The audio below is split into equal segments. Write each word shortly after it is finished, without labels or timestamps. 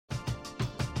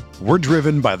We're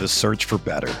driven by the search for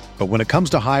better. But when it comes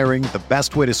to hiring, the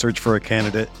best way to search for a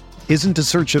candidate isn't to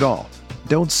search at all.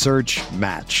 Don't search,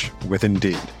 match with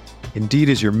Indeed. Indeed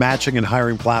is your matching and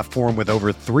hiring platform with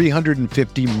over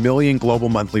 350 million global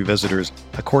monthly visitors,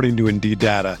 according to Indeed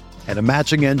data, and a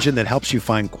matching engine that helps you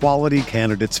find quality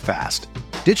candidates fast.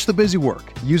 Ditch the busy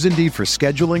work. Use Indeed for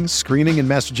scheduling, screening, and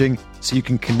messaging so you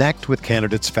can connect with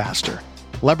candidates faster.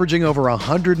 Leveraging over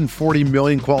 140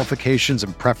 million qualifications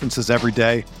and preferences every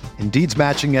day, Indeed's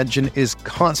matching engine is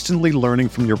constantly learning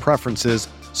from your preferences,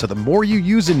 so the more you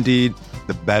use Indeed,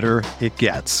 the better it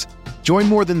gets. Join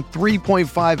more than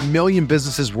 3.5 million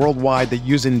businesses worldwide that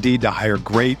use Indeed to hire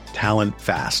great talent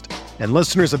fast. And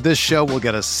listeners of this show will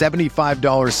get a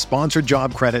 $75 sponsored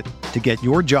job credit to get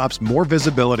your jobs more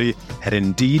visibility at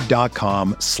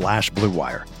Indeed.com/Blue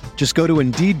Wire. Just go to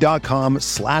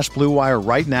Indeed.com/Blue Wire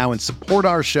right now and support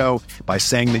our show by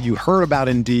saying that you heard about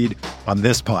Indeed on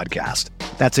this podcast.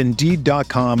 That's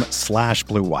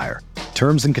Indeed.com/Blue Wire.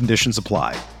 Terms and conditions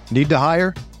apply. Need to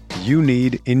hire? You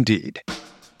need Indeed.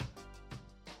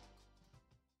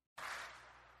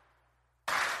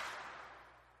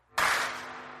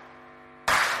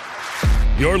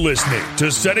 You're listening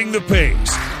to Setting the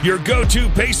Pace, your go-to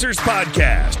Pacers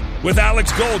podcast with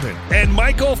Alex Golden and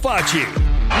Michael Facci.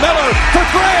 Miller for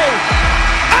three.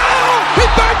 Oh, he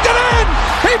backed it in.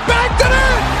 He backed it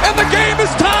in. And the game is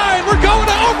tied. We're going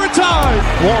to overtime.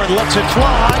 Warren lets it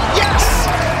fly. Yes.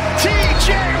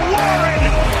 T.J. Warren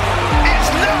is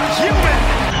not human.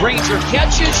 Granger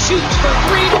catches, shoots for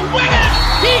three to win it.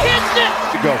 He hits it.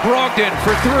 Go. Brogdon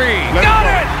for three. Got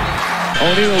it.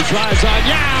 O'Neal drives on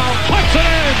Yao. Puts it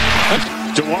in.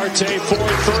 Duarte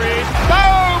 4-3.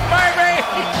 Boom, baby.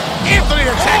 Anthony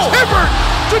attacks. Hibbert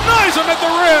denies him at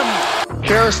the rim.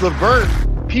 Karis LeVert,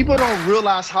 people don't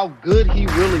realize how good he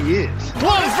really is.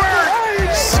 LeVert,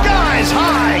 skies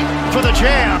high for the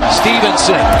jam.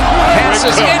 Stevenson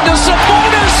passes into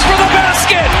Sabonis for the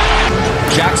basket.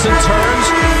 Jackson turns,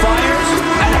 fires,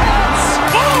 and hits.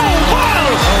 Oh, wow!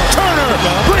 Turner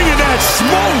bringing that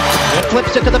smoke.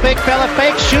 Flips it to the big fella,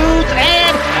 fake shoots,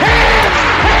 and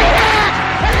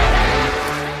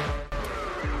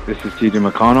This is TJ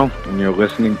McConnell, and you're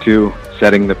listening to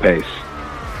Setting the Pace.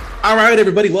 All right,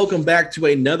 everybody, welcome back to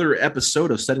another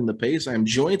episode of Setting the Pace. I'm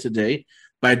joined today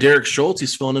by Derek Schultz.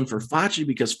 He's filling in for Facci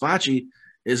because Facci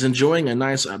is enjoying a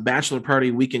nice bachelor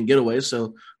party weekend getaway,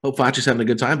 so hope Facci's having a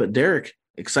good time. But Derek,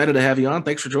 excited to have you on.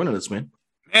 Thanks for joining us, man.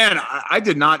 Man, I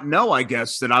did not know, I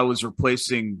guess, that I was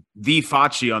replacing the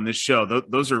Facci on this show.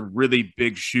 Those are really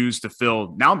big shoes to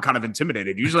fill. Now I'm kind of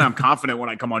intimidated. Usually I'm confident when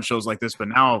I come on shows like this, but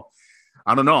now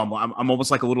I don't know. I'm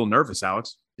almost like a little nervous,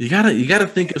 Alex. You gotta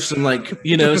think of some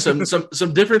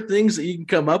some different things that you can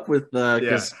come up with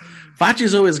because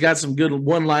Facci's always got some good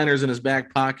one-liners in his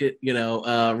back pocket,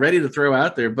 ready to throw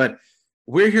out there. But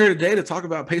we're here today to talk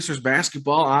about Pacers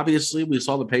basketball. Obviously, we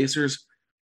saw the Pacers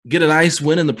get a nice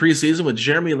win in the preseason with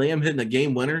Jeremy Lamb hitting a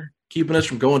game winner, keeping us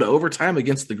from going to overtime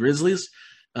against the Grizzlies.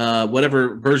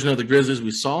 Whatever version of the Grizzlies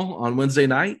we saw on Wednesday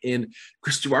night. And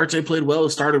Chris Duarte played well. It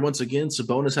started once again.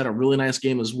 Sabonis had a really nice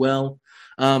game as well.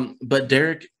 But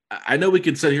Derek, I know we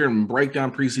could sit here and break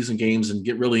down preseason games and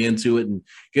get really into it and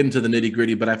get into the nitty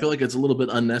gritty, but I feel like it's a little bit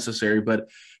unnecessary. But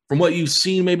from what you've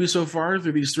seen maybe so far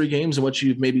through these three games and what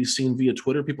you've maybe seen via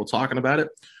Twitter, people talking about it,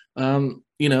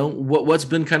 what's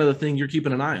been kind of the thing you're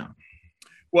keeping an eye on?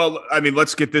 Well, I mean,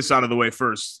 let's get this out of the way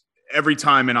first. Every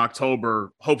time in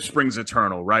October, hope springs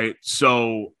eternal, right?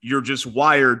 So you're just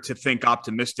wired to think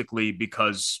optimistically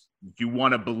because you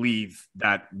want to believe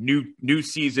that new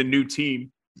season, new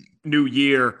team, new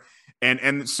year.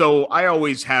 And so I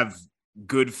always have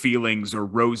good feelings or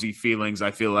rosy feelings,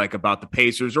 I feel like, about the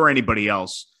Pacers or anybody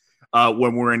else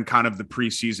when we're in kind of the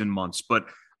preseason months. But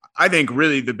I think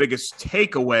really the biggest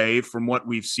takeaway from what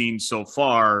we've seen so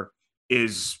far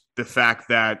is the fact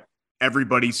that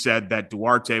everybody said that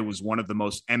Duarte was one of the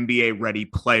most NBA-ready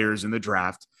players in the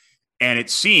draft. And it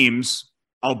seems,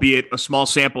 albeit a small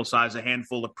sample size, a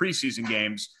handful of preseason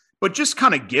games, but just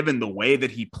kind of given the way that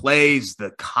he plays,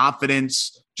 the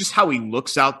confidence, just how he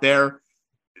looks out there,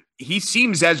 he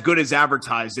seems as good as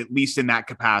advertised, at least in that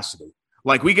capacity.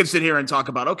 Like, we could sit here and talk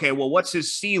about, okay, well, what's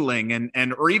his ceiling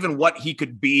and or even what he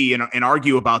could be and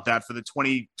argue about that for the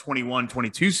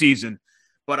 2021-22 season.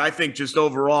 But I think just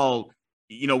overall,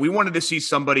 we wanted to see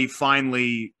somebody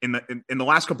finally in the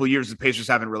last couple of years, the Pacers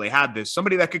haven't really had this,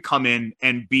 somebody that could come in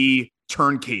and be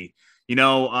turnkey.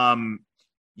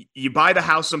 You buy the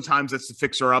house sometimes that's the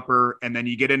fixer upper, and then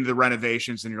you get into the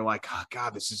renovations and you're like, oh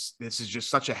God, this is just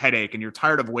such a headache. And you're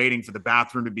tired of waiting for the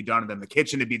bathroom to be done and then the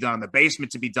kitchen to be done and the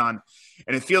basement to be done.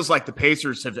 And it feels like the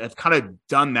Pacers have kind of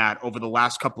done that over the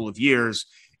last couple of years.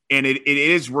 And it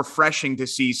is refreshing to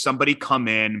see somebody come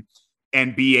in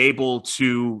and be able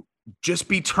to just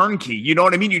be turnkey. You know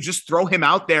what I mean? You just throw him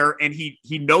out there and he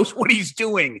knows what he's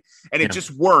doing and it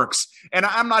just works. And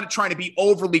I'm not trying to be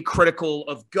overly critical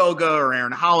of Goga or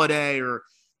Aaron Holiday or,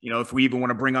 if we even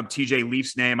want to bring up TJ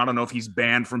Leaf's name. I don't know if he's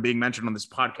banned from being mentioned on this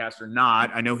podcast or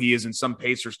not. I know he is in some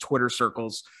Pacers Twitter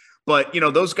circles, but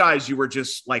those guys, you were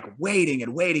just like waiting.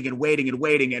 And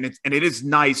it is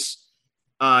nice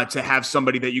to have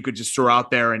somebody that you could just throw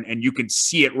out there and you can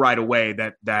see it right away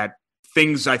that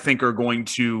things I think are going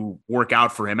to work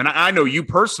out for him. And I know you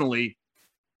personally,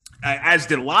 as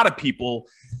did a lot of people,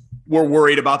 were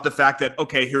worried about the fact that,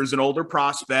 okay, here's an older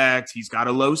prospect. He's got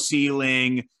a low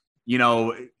ceiling.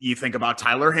 You think about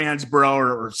Tyler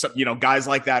Hansbrough or guys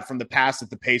like that from the past that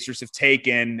the Pacers have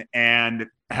taken and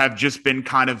have just been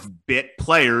kind of bit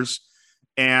players.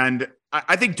 And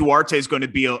I think Duarte is going to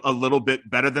be a little bit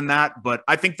better than that, but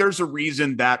I think there's a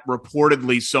reason that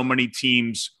reportedly so many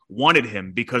teams wanted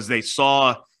him because they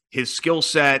saw his skill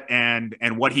set and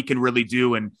what he can really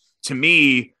do. And to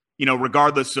me,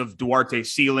 regardless of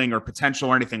Duarte's ceiling or potential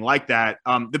or anything like that,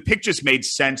 the pick just made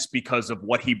sense because of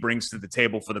what he brings to the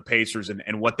table for the Pacers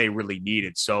and what they really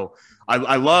needed. So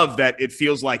I love that it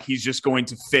feels like he's just going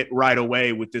to fit right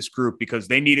away with this group because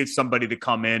they needed somebody to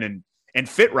come in and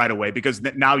fit right away because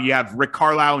now you have Rick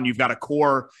Carlisle and you've got a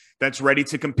core that's ready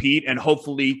to compete and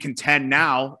hopefully contend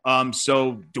now.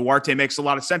 So Duarte makes a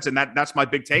lot of sense. And that's my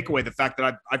big takeaway. The fact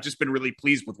that I've just been really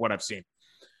pleased with what I've seen.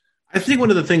 I think one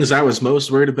of the things I was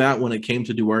most worried about when it came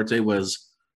to Duarte was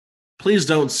please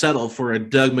don't settle for a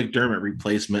Doug McDermott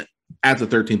replacement at the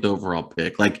 13th overall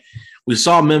pick. Like we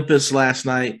saw Memphis last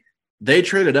night. They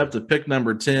traded up to pick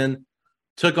number 10,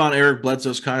 took on Eric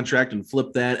Bledsoe's contract and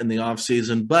flipped that in the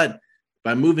offseason. But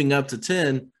by moving up to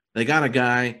 10, they got a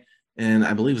guy, and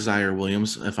I believe Zaire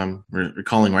Williams, if I'm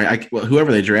recalling right.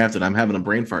 Whoever they drafted, I'm having a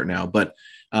brain fart now. But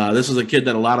this was a kid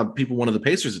that a lot of people wanted the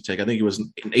Pacers to take. I think he was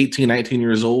 18, 19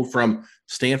 years old from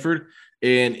Stanford,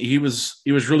 and he was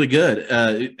really good.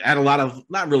 Had a lot of –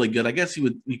 not really good. I guess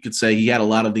you could say he had a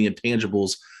lot of the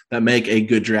intangibles that make a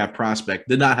good draft prospect.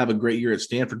 Did not have a great year at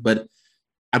Stanford, but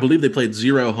I believe they played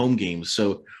 0 home games.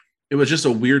 So it was just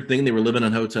a weird thing. They were living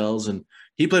in hotels, and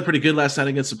he played pretty good last night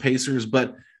against the Pacers.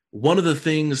 But one of the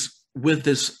things with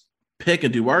this pick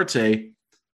in Duarte,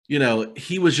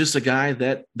 he was just a guy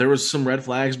that there was some red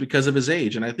flags because of his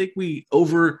age. And I think we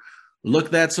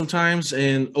overlook that sometimes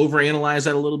and overanalyze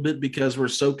that a little bit because we're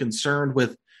so concerned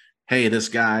with, hey, this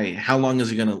guy, how long is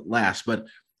he going to last? But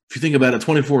if you think about it,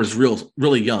 24 is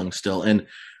really young still. And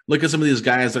look at some of these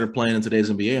guys that are playing in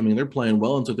today's NBA. I mean, they're playing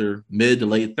well into their mid to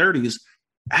late 30s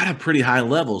at a pretty high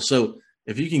level. So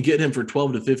if you can get him for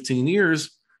 12 to 15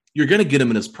 years, you're going to get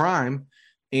him in his prime.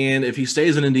 And if he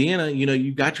stays in Indiana,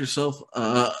 you got yourself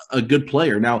a good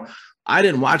player. Now, I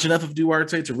didn't watch enough of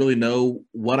Duarte to really know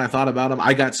what I thought about him.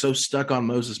 I got so stuck on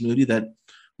Moses Moody that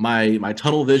my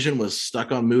tunnel vision was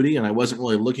stuck on Moody, and I wasn't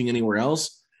really looking anywhere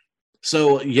else.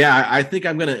 So, yeah, I think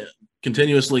I'm going to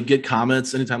continuously get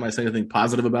comments anytime I say anything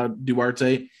positive about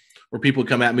Duarte, where people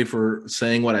come at me for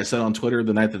saying what I said on Twitter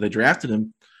the night that they drafted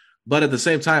him. But at the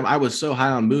same time, I was so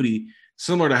high on Moody,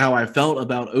 similar to how I felt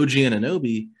about OG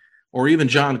Anunoby or even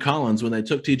John Collins when they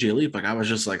took TJ Leaf. Like I was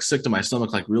just like sick to my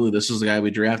stomach. Like, really, this is the guy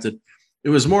we drafted. It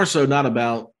was more so not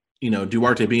about,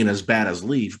 Duarte being as bad as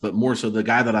Leaf, but more so the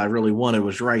guy that I really wanted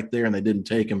was right there and they didn't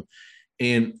take him.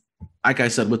 And like I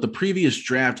said, with the previous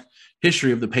draft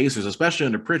history of the Pacers, especially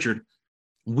under Pritchard,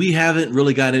 we haven't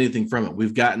really got anything from it.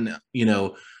 We've gotten,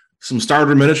 some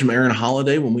starter minutes from Aaron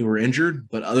Holiday when we were injured.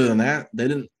 But other than that, they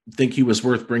didn't think he was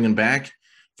worth bringing back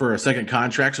for a second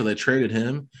contract, so they traded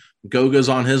him. Goga's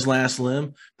on his last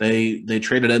limb. They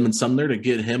traded Edmund Sumner to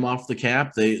get him off the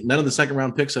cap. None of the second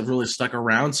round picks have really stuck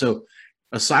around. So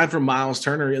aside from Miles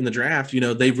Turner in the draft,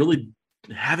 they really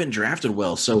haven't drafted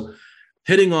well. So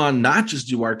hitting on not just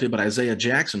Duarte, but Isaiah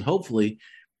Jackson, hopefully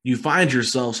you find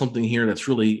yourself something here that's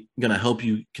really going to help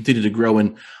you continue to grow.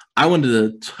 And I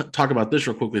wanted to talk about this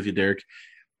real quick with you, Derek.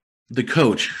 The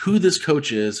coach, who this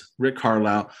coach is, Rick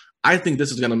Carlisle, I think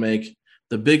this is going to make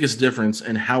the biggest difference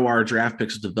in how our draft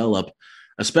picks develop,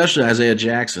 especially Isaiah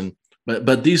Jackson.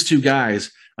 But these two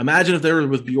guys, imagine if they were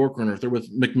with Bjorkgren or if they're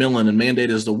with McMillan and mandate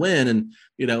is to win, and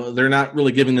they're not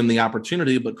really giving them the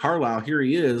opportunity. But Carlisle, here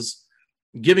he is,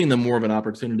 giving them more of an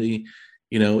opportunity.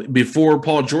 Before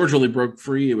Paul George really broke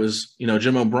free, it was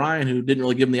Jim O'Brien who didn't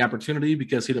really give him the opportunity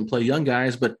because he didn't play young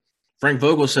guys. But Frank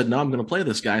Vogel said, "No, I'm going to play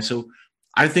this guy." So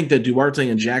I think that Duarte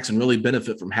and Jackson really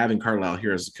benefit from having Carlisle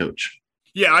here as a coach.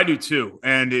 Yeah, I do too.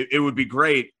 And it would be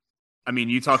great. I mean,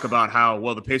 you talk about how,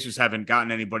 well, the Pacers haven't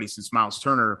gotten anybody since Miles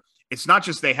Turner. it's not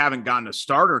just they haven't gotten a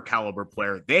starter caliber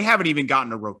player. They haven't even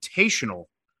gotten a rotational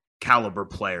caliber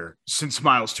player since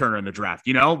Miles Turner in the draft.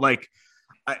 You know, like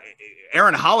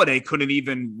Aaron Holiday couldn't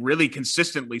even really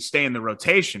consistently stay in the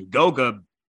rotation. Goga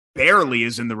barely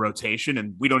is in the rotation,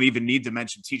 and we don't even need to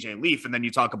mention TJ Leaf. And then you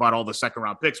talk about all the second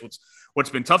round picks. What's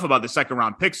been tough about the second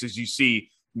round picks is you see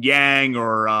Yang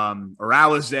or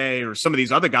Alize or some of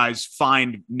these other guys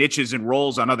find niches and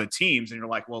roles on other teams, and you're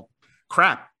like, well,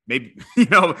 crap. Maybe,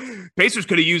 Pacers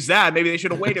could have used that. Maybe they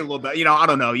should have waited a little bit. I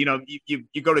don't know.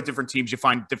 You go to different teams, you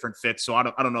find different fits. So I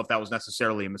don't know if that was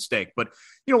necessarily a mistake. But,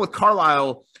 with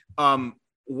Carlisle,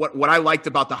 what I liked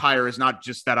about the hire is not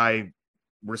just that I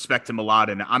respect him a lot,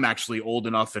 and I'm actually old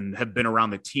enough and have been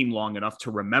around the team long enough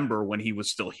to remember when he was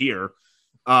still here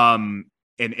in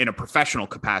a professional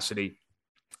capacity.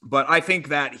 But I think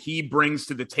that he brings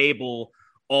to the table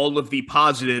all of the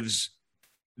positives,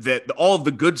 that all of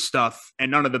the good stuff and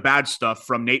none of the bad stuff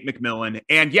from Nate McMillan.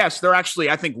 And yes, there actually,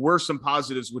 I think, were some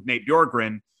positives with Nate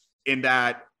Bjorkgren in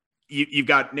that you've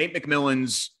got Nate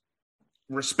McMillan's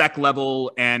respect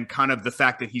level and kind of the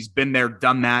fact that he's been there,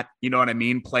 done that. You know what I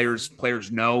mean? Players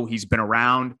know he's been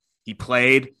around, he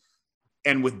played.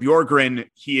 And with Bjorkgren,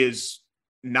 he is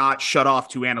not shut off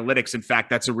to analytics. In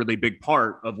fact, that's a really big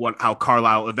part of how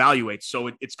Carlisle evaluates. So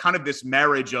it's kind of this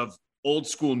marriage of old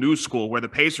school, new school, where the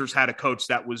Pacers had a coach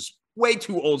that was way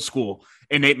too old school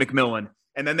in Nate McMillan.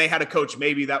 And then they had a coach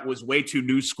maybe that was way too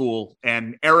new school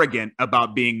and arrogant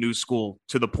about being new school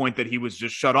to the point that he was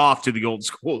just shut off to the old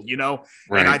school, Right.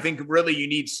 And I think really you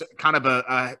need kind of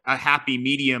a happy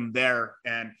medium there.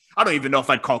 And I don't even know if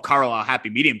I'd call Carlisle a happy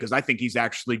medium, because I think he's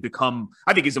actually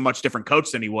he's a much different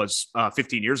coach than he was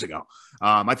 15 years ago.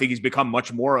 I think he's become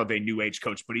much more of a new age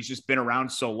coach, but he's just been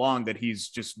around so long that he's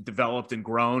just developed and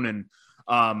grown. And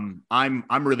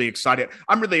I'm really excited.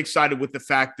 I'm really excited with the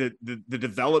fact that the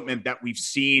development that we've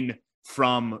seen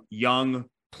from young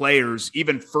players,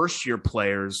 even first year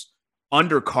players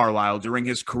under Carlisle during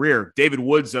his career. David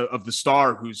Woods of the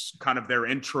Star, who's kind of their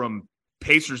interim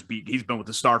Pacers beat. He's been with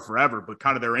the Star forever, but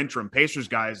kind of their interim Pacers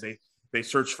guys. They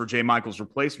searched for Jay Michaels'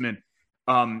 replacement.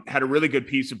 Had a really good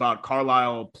piece about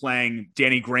Carlisle playing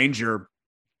Danny Granger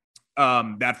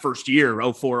that first year,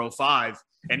 04-05.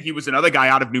 And he was another guy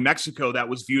out of New Mexico that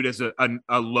was viewed as a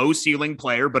low ceiling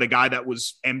player, but a guy that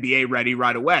was NBA ready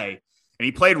right away. And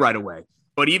he played right away.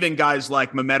 But even guys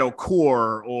like Mehmet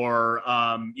Okur or,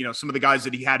 some of the guys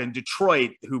that he had in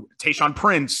Detroit, Tayshaun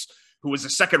Prince, who was a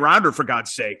second rounder, for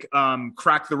God's sake,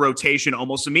 cracked the rotation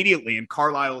almost immediately. And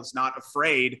Carlisle is not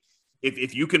afraid.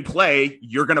 If you can play,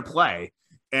 you're going to play.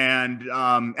 And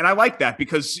I like that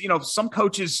because, some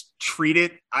coaches treat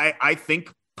it, I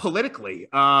think, politically.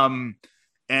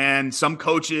 And some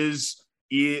coaches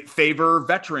favor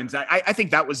veterans. I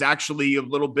think that was actually a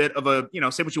little bit of a,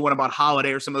 say what you want about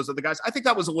Holiday or some of those other guys. I think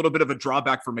that was a little bit of a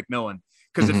drawback for McMillan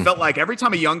because it felt like every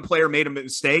time a young player made a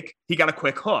mistake, he got a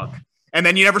quick hook. And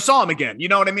then you never saw him again. You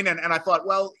know what I mean? And I thought,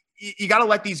 well, you got to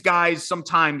let these guys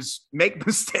sometimes make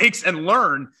mistakes and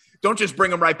learn. Don't just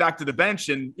bring them right back to the bench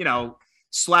and,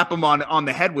 slap them on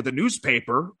the head with a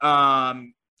newspaper.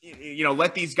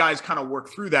 Let these guys kind of work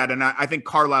through that. And I think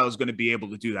Carlisle is going to be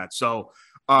able to do that. So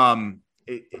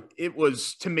it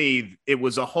was, to me, it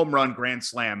was a home run grand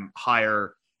slam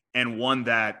hire, and one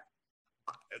that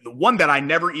I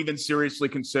never even seriously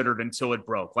considered until it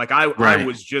broke. Like I don't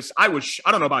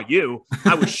know about you.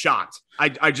 I was shocked.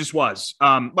 I just was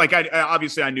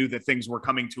obviously I knew that things were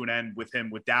coming to an end with him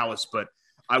with Dallas, but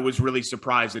I was really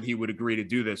surprised that he would agree to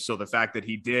do this. So the fact that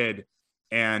he did,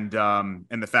 and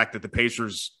the fact that the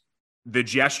Pacers, the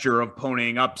gesture of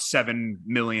ponying up $7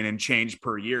 million and change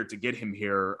per year to get him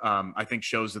here, I think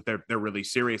shows that they're really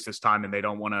serious this time, and they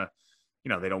don't want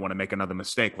to make another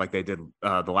mistake like they did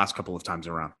the last couple of times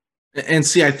around. And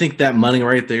see, I think that money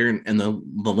right there and the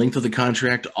length of the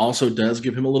contract also does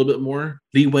give him a little bit more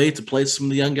leeway to play some of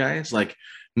the young guys. Like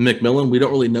McMillan, we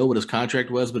don't really know what his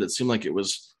contract was, but it seemed like it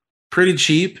was pretty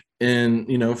cheap and,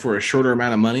 for a shorter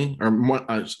amount of money or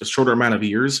a shorter amount of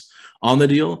years on the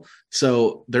deal.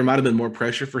 So there might've been more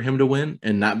pressure for him to win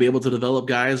and not be able to develop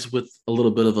guys with a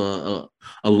little bit of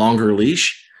a longer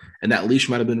leash. And that leash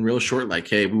might've been real short. Like,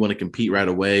 hey, we want to compete right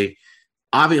away.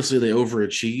 Obviously they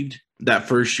overachieved that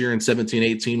first year in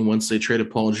 17-18 once they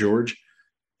traded Paul George.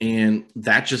 And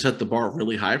that just set the bar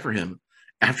really high for him.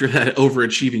 After that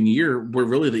overachieving year where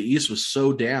really the East was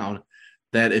so down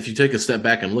that if you take a step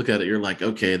back and look at it, you're like,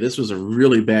 okay, this was a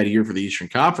really bad year for the Eastern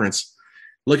Conference.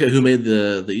 Look at who made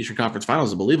the Eastern Conference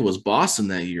Finals. I believe it was Boston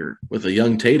that year with a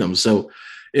young Tatum. So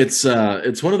it's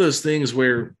one of those things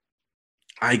where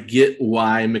I get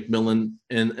why McMillan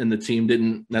and the team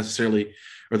didn't necessarily,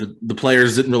 or the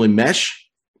players didn't really mesh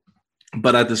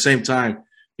But at the same time,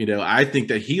 I think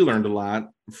that he learned a lot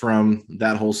from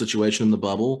that whole situation in the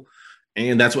bubble,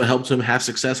 and that's what helped him have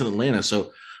success in Atlanta.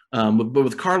 So, but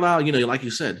with Carlisle, like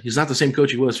you said, he's not the same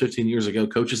coach he was 15 years ago.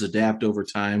 Coaches adapt over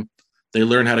time. They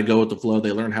learn how to go with the flow.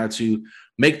 They learn how to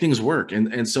make things work.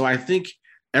 And so I think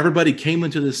everybody came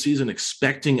into this season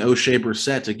expecting O'Shea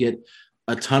Brissett to get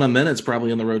a ton of minutes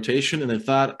probably in the rotation, and they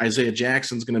thought Isaiah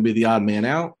Jackson's going to be the odd man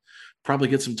out, probably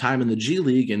get some time in the G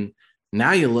League. And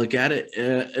now you look at it,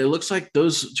 it looks like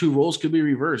those two roles could be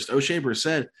reversed. O'Shea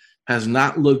Brissett has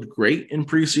not looked great in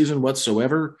preseason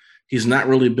whatsoever. He's not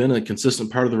really been a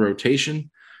consistent part of the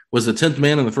rotation. Was the 10th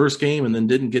man in the first game and then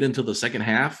didn't get into the second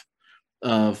half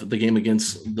of the game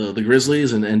against the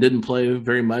Grizzlies and didn't play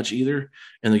very much either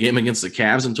in the game against the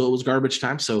Cavs until it was garbage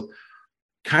time. So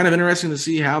kind of interesting to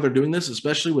see how they're doing this,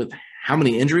 especially with how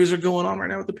many injuries are going on right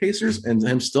now with the Pacers and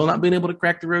him still not being able to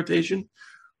crack the rotation.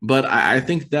 But I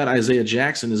think that Isaiah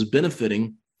Jackson is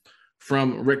benefiting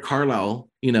from Rick Carlisle,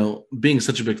 being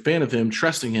such a big fan of him,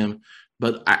 trusting him.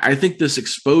 But I think this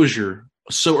exposure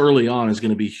so early on is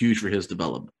going to be huge for his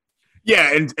development.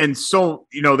 Yeah, and so,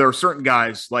 there are certain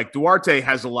guys like Duarte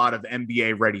has a lot of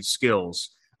NBA-ready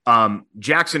skills.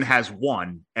 Jackson has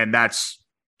one, and that's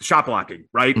shot blocking,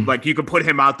 right? Mm-hmm. Like you could put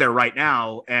him out there right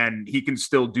now, and he can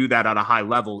still do that at a high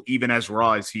level, even as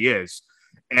raw as he is.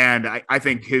 And I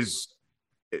think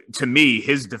to me,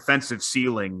 his defensive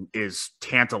ceiling is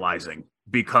tantalizing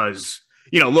because,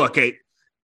 look,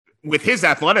 with his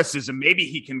athleticism, maybe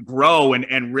he can grow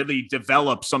and really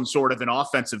develop some sort of an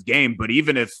offensive game. But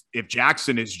even if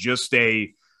Jackson is just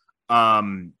a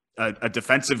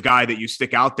defensive guy that you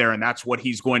stick out there and that's what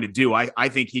he's going to do, I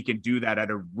think he can do that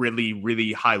at a really,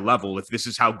 really high level. If this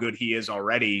is how good he is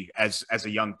already as a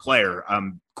young player,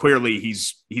 clearly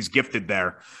he's gifted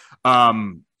there.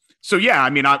 So yeah, I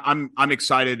mean, I'm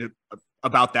excited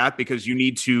about that because you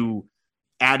need to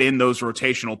add in those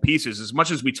rotational pieces. As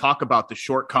much as we talk about the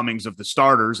shortcomings of the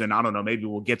starters, and I don't know, maybe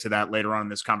we'll get to that later on in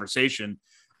this conversation.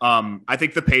 I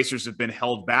think the Pacers have been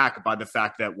held back by the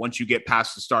fact that once you get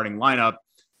past the starting lineup,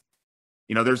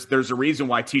 there's a reason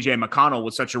why TJ McConnell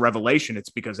was such a revelation. It's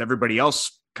because everybody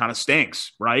else kind of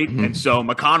stinks, right? Mm-hmm. And so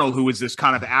McConnell, who is this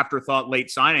kind of afterthought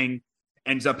late signing,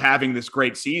 ends up having this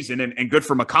great season, and good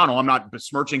for McConnell. I'm not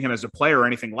besmirching him as a player or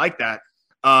anything like that.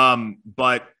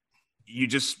 But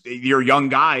your young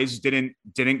guys didn't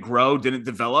grow, didn't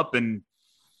develop. And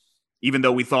even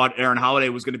though we thought Aaron Holiday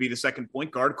was going to be the second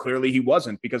point guard, clearly he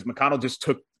wasn't because McConnell just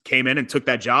came in and took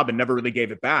that job and never really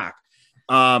gave it back.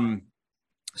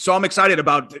 So I'm excited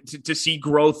about to see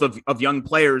growth of young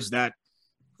players that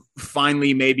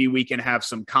finally maybe we can have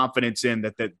some confidence in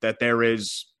that there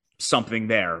is something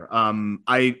there.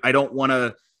 I don't want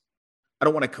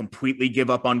to completely give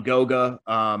up on Goga.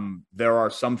 There are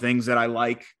some things that I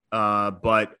like,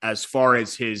 but as far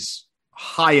as his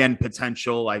high end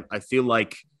potential, I feel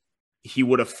like he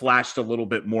would have flashed a little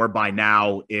bit more by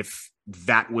now if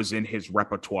that was in his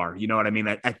repertoire. You know what I mean?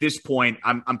 At this point,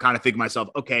 I'm kind of thinking to myself,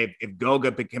 okay, if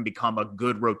Goga can become a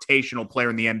good rotational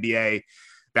player in the NBA,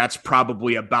 that's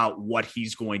probably about what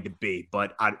he's going to be.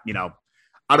 But I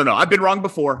don't know. I've been wrong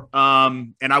before,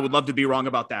 and I would love to be wrong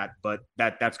about that, but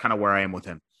that's kind of where I am with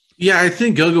him. Yeah, I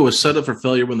think Goga was set up for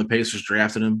failure when the Pacers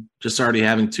drafted him, just already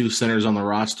having two centers on the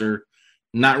roster,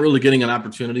 not really getting an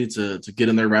opportunity to get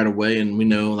in there right away. And we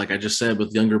know, like I just said,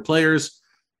 with younger players,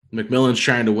 McMillan's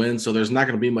trying to win, so there's not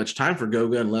going to be much time for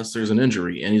Goga unless there's an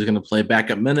injury, and he's going to play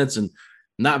backup minutes and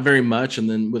not very much. And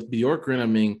then with Bjorkgren, I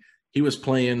mean, he was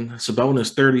playing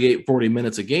Sabonis 38, 40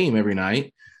 minutes a game every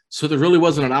night. So there really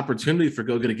wasn't an opportunity for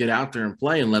Goga to get out there and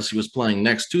play unless he was playing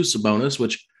next to Sabonis,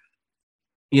 which,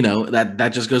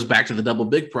 that just goes back to the double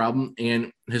big problem.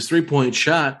 And his three-point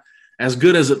shot, as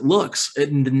good as it looks,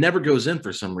 it never goes in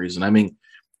for some reason. I mean,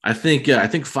 I think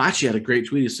Facci had a great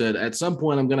tweet. He said, at some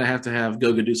point, I'm going to have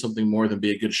Goga do something more than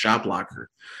be a good shot blocker.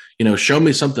 Show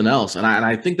me something else. And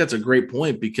I think that's a great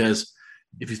point because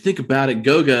if you think about it,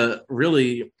 Goga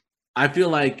really, I feel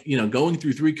like, going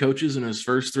through three coaches in his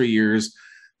first 3 years,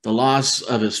 the loss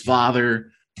of his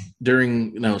father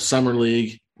during, summer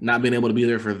league, not being able to be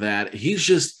there for that. He's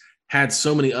just had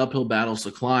so many uphill battles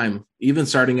to climb, even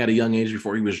starting at a young age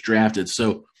before he was drafted.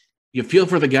 So you feel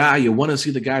for the guy, you want to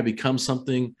see the guy become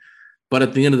something. But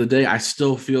at the end of the day, I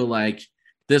still feel like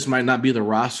this might not be the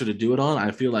roster to do it on.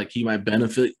 I feel like he might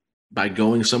benefit by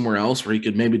going somewhere else where he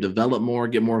could maybe develop more,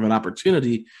 get more of an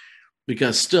opportunity,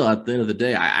 because still at the end of the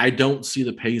day, I don't see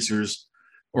the Pacers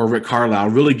or Rick Carlisle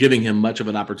really giving him much of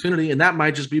an opportunity. And that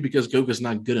might just be because Goga's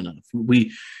not good enough.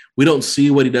 We don't see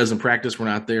what he does in practice. We're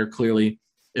not there clearly.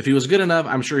 If he was good enough,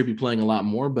 I'm sure he'd be playing a lot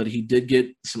more, but he did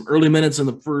get some early minutes in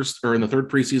the third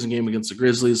preseason game against the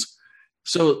Grizzlies.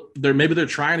 So they're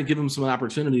trying to give him some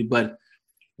opportunity, but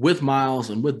with Miles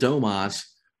and with Domas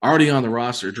already on the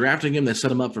roster, drafting him, they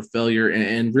set him up for failure.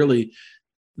 And really,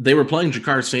 they were playing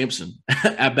Jakar Sampson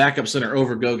at backup center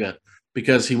over Goga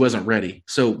because he wasn't ready.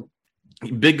 So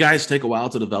big guys take a while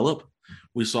to develop.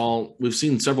 We've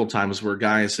seen several times where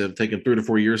guys have taken 3 to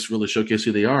 4 years to really showcase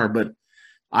who they are. But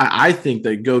I think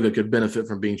that Goga could benefit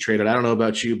from being traded. I don't know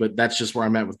about you, but that's just where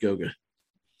I'm at with Goga.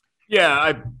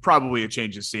 Yeah, probably a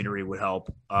change of scenery would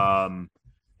help. And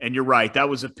you're right. That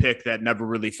was a pick that never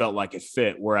really felt like it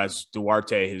fit, whereas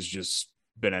Duarte has just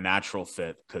been a natural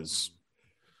fit because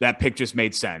that pick just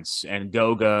made sense. And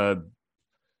Goga,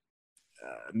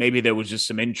 maybe there was just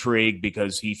some intrigue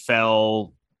because he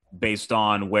fell based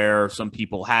on where some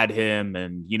people had him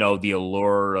and, the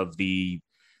allure of the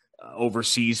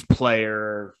overseas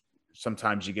player.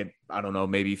 Sometimes you get, I don't know,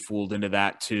 maybe fooled into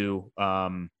that too.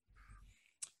 I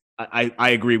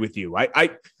agree with you.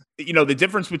 The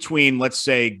difference between, let's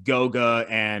say, Goga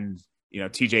and,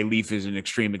 TJ Leaf is an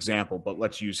extreme example, but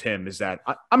let's use him, is that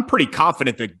I'm pretty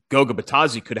confident that Goga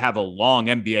Batadze could have a long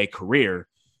NBA career.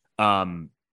 I'm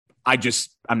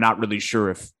not really sure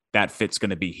if that fit's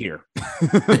going to be here.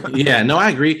 Yeah, no, I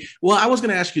agree. Well, I was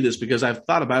going to ask you this because I've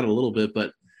thought about it a little bit,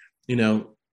 but,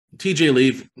 TJ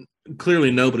Leaf,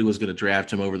 clearly nobody was going to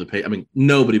draft him over the Pacers. I mean,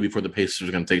 nobody before the Pacers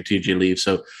were going to take TJ Leaf.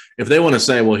 So if they want to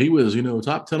say, well, he was,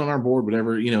 top 10 on our board,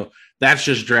 whatever, that's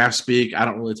just draft speak. I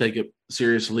don't really take it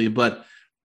seriously. But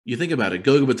you think about it,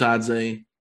 Goga Batadze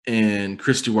and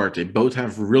Chris Duarte both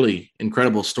have really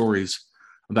incredible stories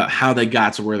about how they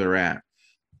got to where they're at.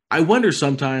 I wonder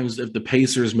sometimes if the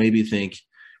Pacers maybe think,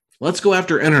 let's go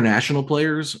after international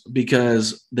players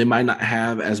because they might not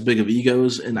have as big of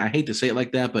egos. And I hate to say it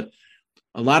like that, but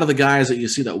a lot of the guys that you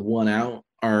see that won out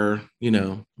are,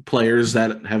 players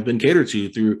that have been catered to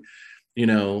through,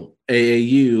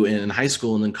 AAU and high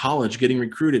school and then college getting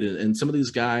recruited. And some of these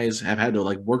guys have had to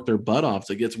work their butt off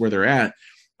to get to where they're at.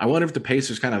 I wonder if the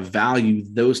Pacers kind of value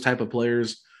those type of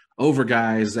players over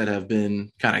guys that have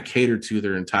been kind of catered to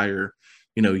their entire,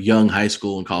 young high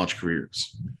school and college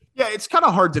careers. Yeah, it's kind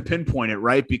of hard to pinpoint it,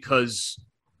 right? Because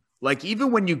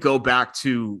even when you go back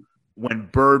to when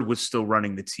Bird was still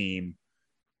running the team,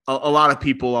 a lot of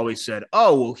people always said,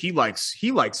 oh, well, he likes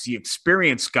the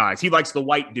experienced guys. He likes the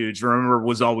white dudes, remember,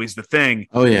 was always the thing.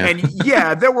 Oh, yeah. And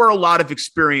yeah, there were a lot of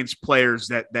experienced players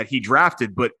that he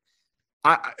drafted. But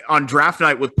on draft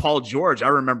night with Paul George, I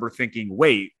remember thinking,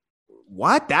 wait,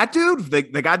 what? That dude? The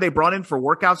guy they brought in for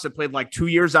workouts that played 2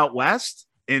 years out west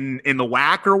in the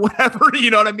WAC or whatever, you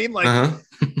know what I mean?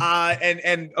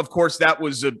 And of course that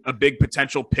was a big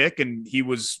potential pick, and he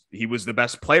was the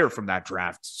best player from that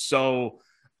draft. So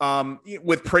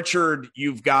with Pritchard,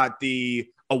 you've got a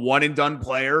one and done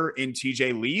player in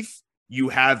TJ Leaf. You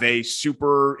have a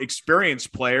super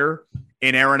experienced player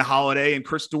in Aaron Holiday and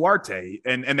Chris Duarte.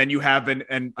 And then you have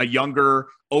a younger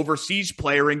overseas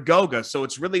player in Goga. So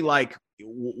it's really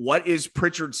what is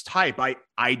Pritchard's type?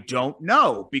 I don't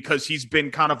know, because he's been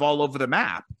kind of all over the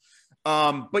map.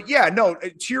 But yeah, no,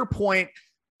 to your point,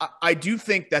 I do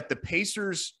think that the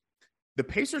Pacers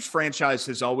franchise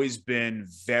has always been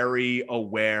very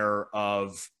aware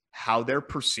of how they're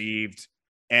perceived,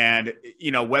 and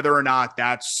whether or not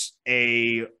that's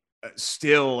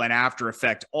still an after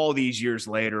effect all these years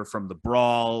later from the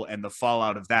brawl and the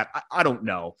fallout of that. I don't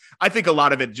know. I think a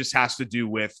lot of it just has to do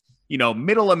with,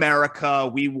 middle America.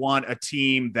 We want a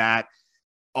team that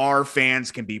our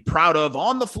fans can be proud of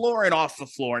on the floor and off the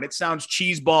floor. And it sounds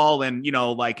cheeseball and,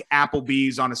 like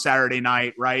Applebee's on a Saturday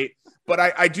night, right? But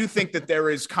I do think that there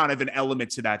is kind of an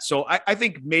element to that. So I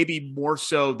think maybe more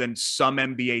so than some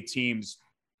NBA teams,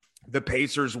 the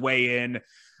Pacers weigh in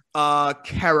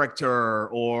character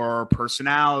or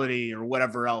personality or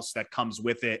whatever else that comes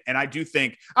with it. And I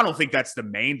don't think that's the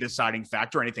main deciding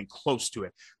factor or anything close to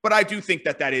it, but I do think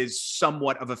that is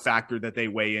somewhat of a factor that they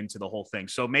weigh into the whole thing.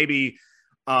 So maybe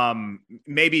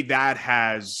that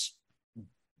has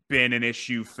been an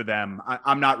issue for them.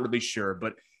 I'm not really sure,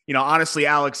 but honestly,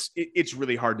 Alex, it's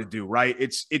really hard to do, right?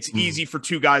 It's easy for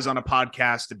two guys on a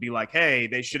podcast to be like, hey,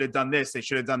 they should have done this, they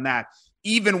should have done that.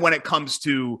 Even when it comes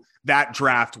to that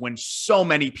draft, when so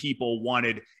many people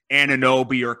wanted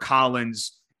Anunoby or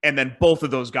Collins, and then both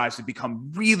of those guys have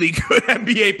become really good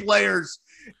NBA players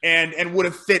and would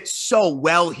have fit so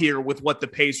well here with what the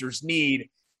Pacers need.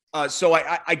 So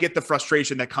I get the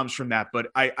frustration that comes from that, but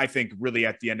I think really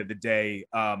at the end of the day,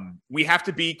 we have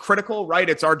to be critical, right?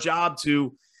 It's our job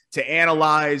to to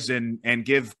analyze and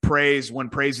give praise when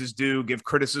praise is due, give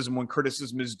criticism when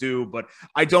criticism is due. But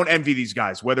I don't envy these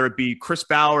guys, whether it be Chris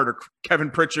Ballard or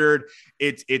Kevin Pritchard.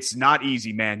 It's not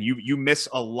easy, man. You miss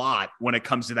a lot when it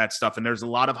comes to that stuff. And there's a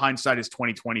lot of hindsight is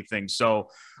 2020 things. So,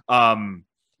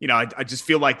 I just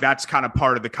feel like that's kind of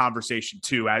part of the conversation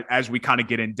too, as we kind of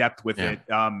get in depth with it.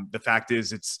 The fact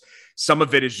is some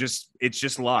of it is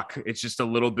just luck. It's just a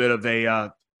little bit of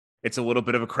a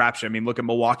crapshoot. I mean, look at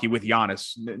Milwaukee with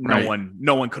Giannis.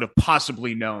 No one could have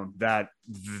possibly known that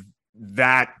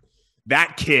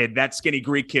kid, that skinny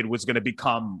Greek kid, was going to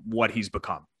become what he's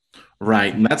become.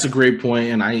 Right. And that's a great point.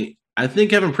 And I think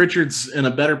Kevin Pritchard's in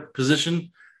a better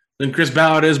position than Chris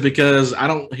Ballard is, because I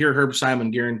don't hear Herb Simon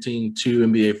guaranteeing 2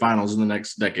 NBA finals in the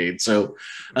next decade. So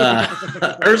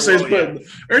Irsay's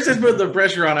putting the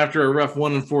pressure on after a rough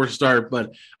 1-4 start.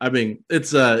 But I mean,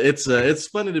 it's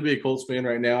funny to be a Colts fan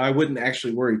right now. I wouldn't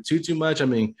actually worry too much. I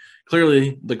mean,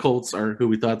 clearly the Colts are who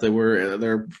we thought they were.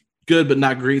 They're good, but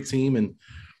not great team. And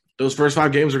those first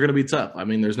 5 games are going to be tough. I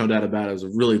mean, there's no doubt about it. It was a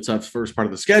really tough first part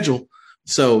of the schedule.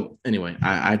 So anyway,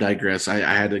 I digress. I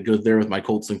had to go there with my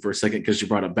Colts thing for a second because you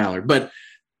brought up Ballard. But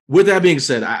with that being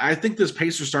said, I think this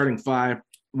Pacers starting 5,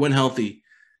 when healthy,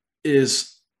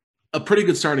 is a pretty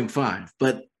good starting 5.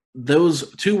 But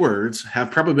those 2 words have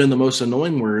probably been the most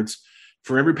annoying words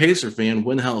for every Pacer fan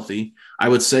when healthy. I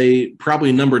would say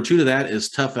probably number 2 to that is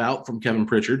tough out from Kevin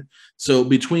Pritchard. So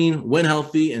between when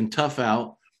healthy and tough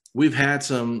out, we've had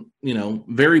some,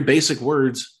 very basic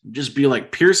words just be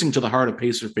like piercing to the heart of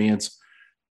Pacer fans.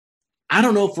 I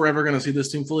don't know if we're ever going to see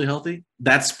this team fully healthy.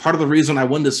 That's part of the reason I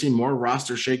wanted to see more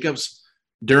roster shakeups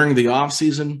during the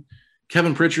offseason.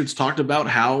 Kevin Pritchard's talked about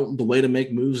how the way to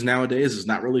make moves nowadays is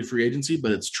not really free agency,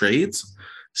 but it's trades.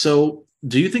 So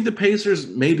do you think the Pacers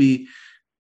maybe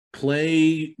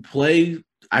play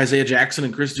Isaiah Jackson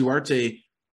and Chris Duarte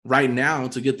right now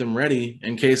to get them ready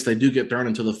in case they do get thrown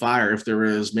into the fire, if there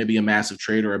is maybe a massive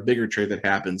trade or a bigger trade that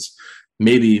happens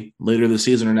maybe later this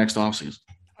season or next offseason?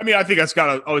 I mean, I think that's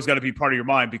always got to be part of your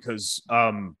mind because,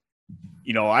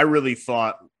 I really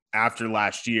thought after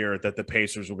last year that the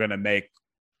Pacers were going to make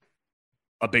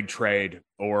a big trade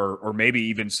or maybe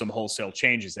even some wholesale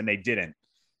changes, and they didn't.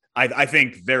 I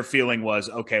think their feeling was,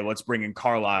 okay, let's bring in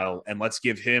Carlisle and let's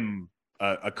give him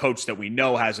a coach that we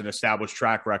know has an established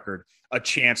track record a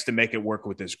chance to make it work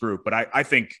with this group. But I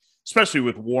think, especially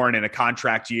with Warren in a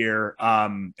contract year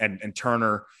and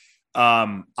Turner,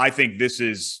 I think this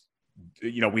is,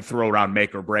 we throw around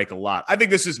make or break a lot. I think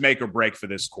this is make or break for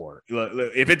this core.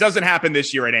 If it doesn't happen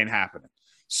this year, it ain't happening.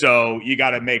 So you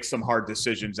got to make some hard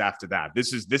decisions after that.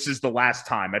 This is the last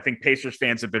time. I think Pacers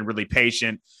fans have been really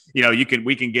patient.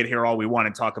 We can get here all we want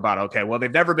and talk about, okay, well,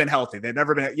 they've never been healthy. They've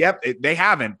never been, they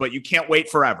haven't, but you can't wait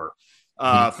forever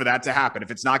for that to happen.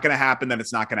 If it's not going to happen, then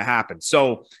it's not going to happen.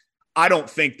 So I don't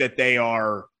think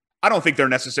they're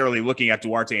necessarily looking at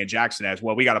Duarte and Jackson as,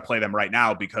 well, we got to play them right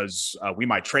now because we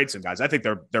might trade some guys. I think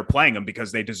they're playing them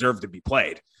because they deserve to be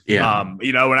played. Yeah.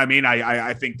 You know what I mean?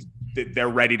 I think that they're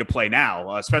ready to play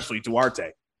now, especially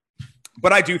Duarte.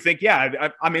 But I do think,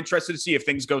 I'm interested to see if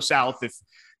things go south, if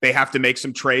they have to make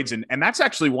some trades. And that's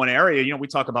actually one area, we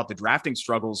talk about the drafting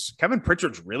struggles. Kevin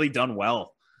Pritchard's really done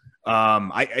well.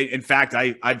 In fact,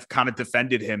 I've kind of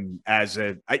defended him as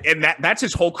that's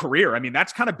his whole career. I mean,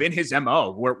 that's kind of been his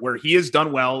MO where he has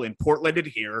done well in Portland and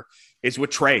here is with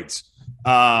trades.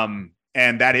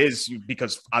 And that is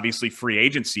because obviously free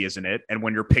agency, isn't it? And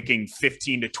when you're picking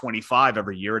 15 to 25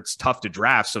 every year, it's tough to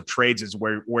draft. So trades is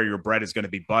where your bread is going to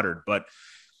be buttered. But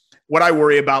what I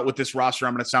worry about with this roster,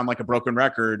 I'm going to sound like a broken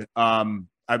record.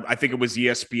 I think it was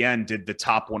ESPN did the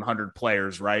top 100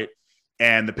 players, right?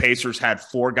 And the Pacers had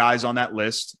 4 guys on that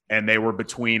list, and they were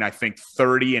between, I think,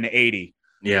 30 and 80.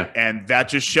 Yeah. And that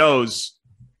just shows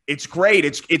it's great.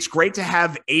 It's great to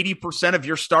have 80% of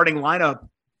your starting lineup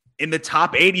in the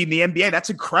top 80 in the NBA.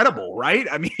 That's incredible, right?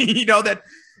 I mean, that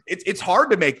it's hard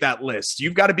to make that list.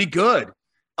 You've got to be good.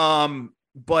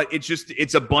 But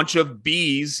it's a bunch of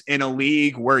B's in a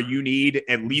league where you need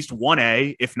at least one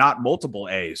A, if not multiple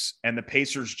A's. And the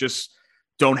Pacers just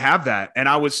don't have that. And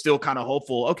I was still kind of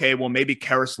hopeful, okay, well, maybe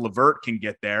Karis LeVert can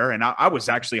get there. And I was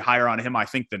actually higher on him, I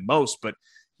think, than most. But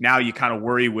now you kind of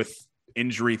worry with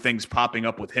injury things popping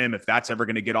up with him, if that's ever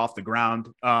going to get off the ground.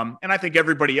 And I think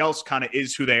everybody else kind of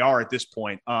is who they are at this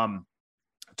point. Domas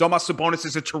Sabonis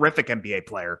is a terrific NBA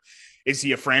player. Is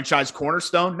he a franchise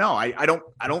cornerstone? No, I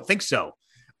don't think so.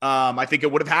 I think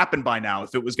it would have happened by now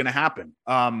if it was going to happen.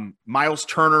 Miles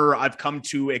Turner, I've come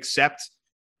to accept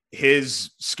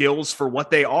his skills for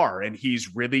what they are, and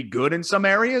he's really good in some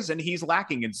areas and he's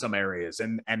lacking in some areas.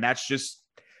 And that's just,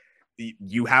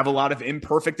 you have a lot of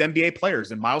imperfect NBA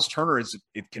players, and Miles Turner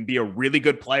can be a really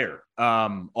good player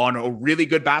on a really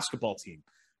good basketball team.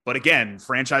 But again,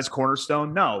 franchise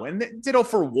cornerstone, no. And ditto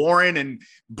for Warren and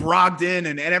Brogdon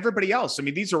and everybody else. I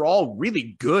mean, these are all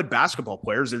really good basketball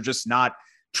players. They're just not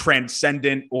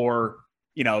transcendent or,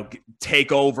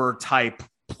 take over type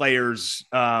players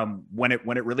when it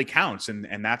really counts.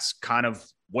 And that's kind of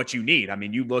what you need. I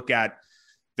mean, you look at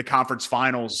the conference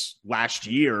finals last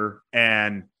year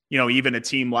and, even a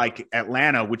team like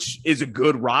Atlanta, which is a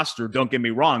good roster, don't get me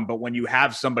wrong. But when you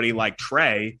have somebody like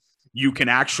Trey, you can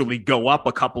actually go up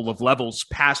a couple of levels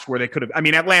past where they could have. I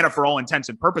mean, Atlanta, for all intents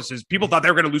and purposes, people thought they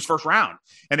were going to lose first round,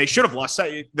 and they should have lost.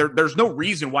 There's no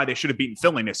reason why they should have beaten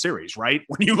Philly in this series, right?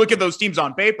 When you look at those teams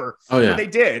on paper, they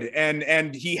did,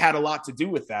 and he had a lot to do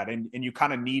with that. And you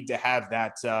kind of need to have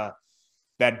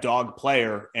that dog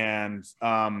player, and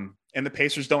the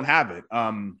Pacers don't have it.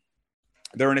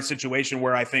 They're in a situation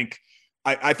where I think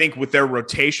with their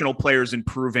rotational players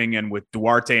improving and with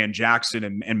Duarte and Jackson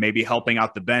and maybe helping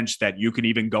out the bench, that you can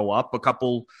even go up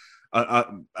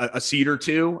a seed or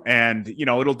two. And,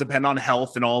 it'll depend on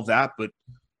health and all of that. But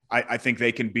I think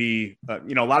they can be, a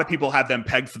lot of people have them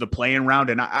pegged for the play-in round.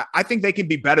 And I think they can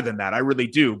be better than that. I really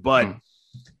do. But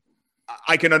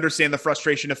I can understand the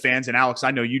frustration of fans. And Alex,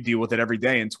 I know you deal with it every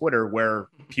day in Twitter where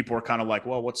people are kind of like,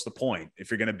 well, what's the point?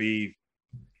 If you're going to be,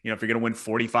 if you're going to win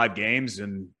 45 games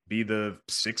and be the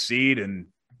 6th seed and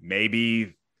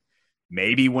maybe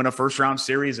win a first round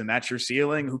series and that's your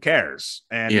ceiling, who cares?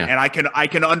 And I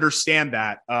can understand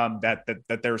that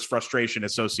there's frustration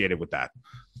associated with that.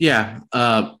 Yeah.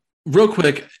 Real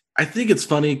quick, I think it's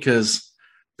funny because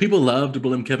people love to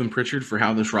blame Kevin Pritchard for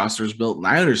how this roster is built. And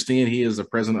I understand he is the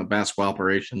president of basketball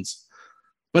operations,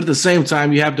 but at the same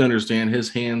time, you have to understand his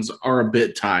hands are a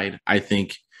bit tied, I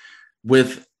think,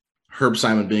 with Herb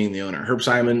Simon being the owner. Herb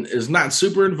Simon is not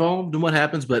super involved in what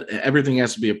happens, but everything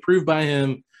has to be approved by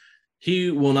him.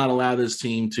 He will not allow this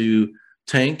team to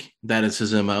tank. That is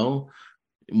his MO.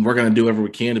 We're going to do whatever we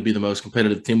can to be the most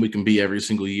competitive team we can be every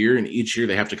single year. And each year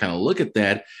they have to kind of look at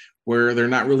that where they're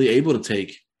not really able to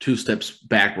take 2 steps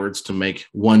backwards to make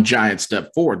one giant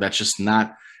step forward. That's just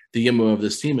not the MO of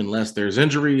this team unless there's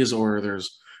injuries or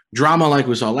there's drama like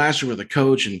we saw last year with the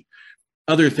coach and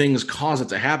other things cause it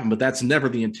to happen, but that's never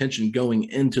the intention going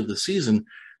into the season.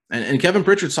 And Kevin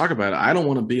Pritchard's talking about it. I don't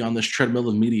want to be on this treadmill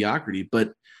of mediocrity,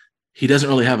 but he doesn't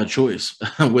really have a choice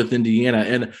with Indiana.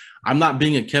 And I'm not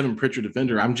being a Kevin Pritchard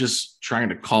defender. I'm just trying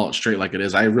to call it straight like it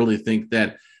is. I really think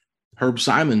that Herb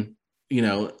Simon,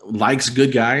 likes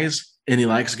good guys and he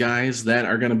likes guys that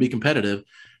are going to be competitive.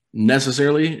 Doesn't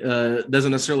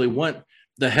necessarily want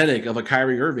the headache of a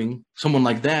Kyrie Irving, someone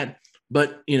like that.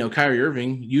 But, Kyrie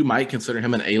Irving, you might consider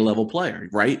him an A-level player,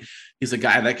 right? He's a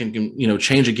guy that can,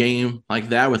 change a game like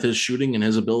that with his shooting and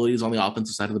his abilities on the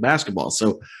offensive side of the basketball.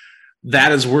 So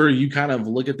that is where you kind of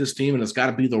look at this team, and it's got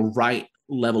to be the right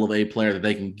level of A player that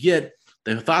they can get.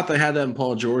 They thought they had that in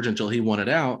Paul George until he won it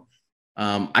out.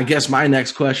 I guess my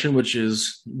next question, which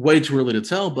is way too early to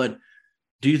tell, but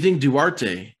do you think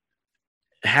Duarte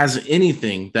has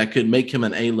anything that could make him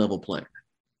an A-level player?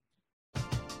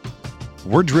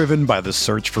 We're driven by the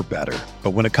search for better.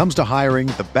 But when it comes to hiring,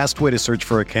 the best way to search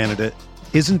for a candidate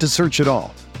isn't to search at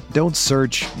all. Don't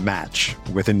search, match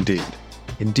with Indeed.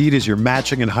 Indeed is your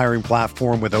matching and hiring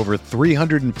platform with over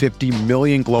 350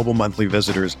 million global monthly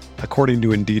visitors, according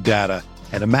to Indeed data,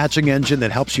 and a matching engine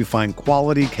that helps you find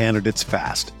quality candidates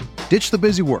fast. Ditch the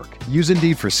busy work. Use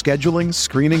Indeed for scheduling,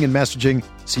 screening, and messaging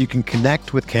so you can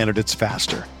connect with candidates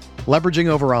faster. Leveraging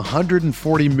over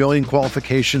 140 million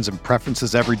qualifications and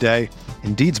preferences every day,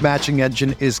 Indeed's matching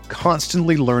engine is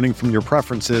constantly learning from your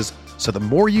preferences, so the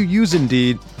more you use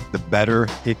Indeed, the better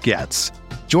it gets.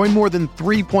 Join more than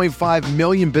 3.5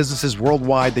 million businesses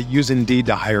worldwide that use Indeed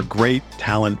to hire great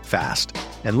talent fast.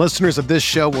 And listeners of this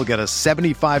show will get a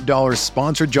 $75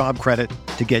 sponsored job credit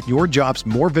to get your jobs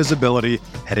more visibility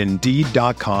at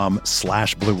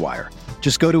Indeed.com/Blue Wire.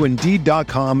 Just go to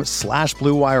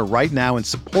Indeed.com/Blue Wire right now and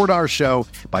support our show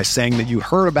by saying that you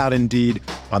heard about Indeed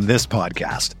on this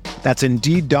podcast. That's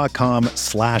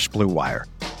Indeed.com/Blue Wire.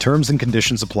 Terms and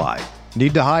conditions apply.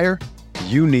 Need to hire?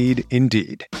 You need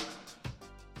Indeed.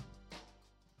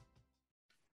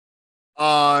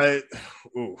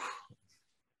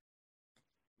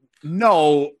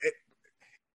 No,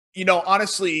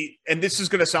 honestly, and this is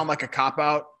going to sound like a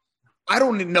cop-out, I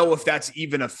don't know if that's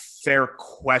even a fair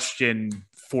question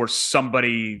for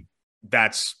somebody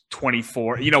that's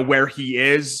 24, where he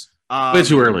is. Way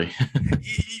too early.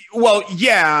 Well,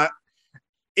 yeah,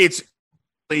 it's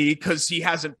because he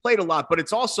hasn't played a lot, but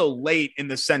it's also late in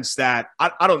the sense that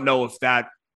I don't know if that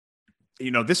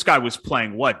this guy was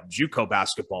playing JUCO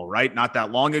basketball, right? Not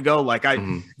that long ago. Like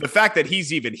the fact that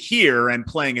he's even here and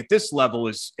playing at this level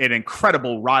is an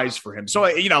incredible rise for him. So,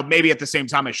 maybe at the same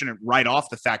time, I shouldn't write off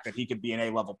the fact that he could be an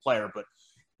A-level player, but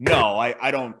no,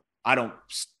 I don't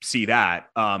see that.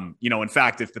 In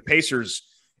fact,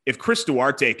 if Chris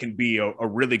Duarte can be a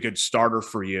really good starter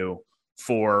for you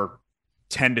for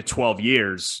 10 to 12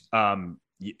 years,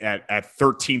 at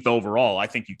 13th overall, I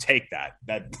think you take that.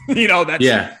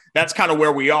 That's kind of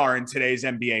where we are in today's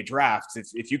NBA drafts.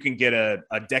 If you can get a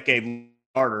decade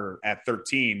starter at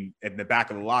 13 in the back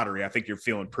of the lottery, I think you're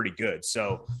feeling pretty good.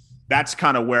 So that's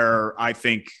kind of where I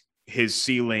think his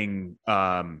ceiling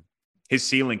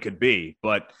could be,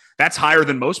 but that's higher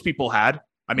than most people had.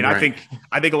 I mean, right.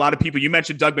 I think a lot of people, you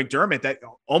mentioned Doug McDermott, that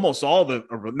almost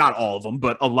not all of them,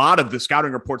 but a lot of the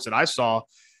scouting reports that I saw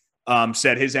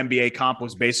said his NBA comp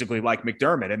was basically like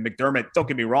McDermott. And McDermott, don't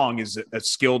get me wrong, is a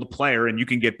skilled player, and you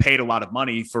can get paid a lot of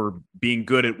money for being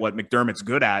good at what McDermott's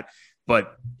good at.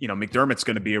 But, McDermott's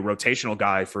going to be a rotational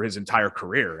guy for his entire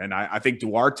career. And I think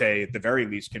Duarte, at the very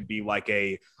least, can be like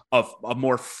a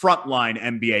more frontline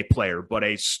NBA player, but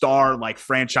a star, like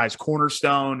franchise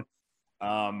cornerstone.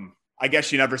 I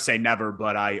guess you never say never,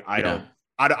 but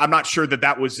I'm not sure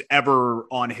that was ever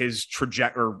on his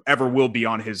trajectory or ever will be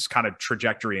on his kind of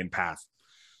trajectory and path.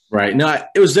 Right. No,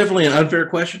 it was definitely an unfair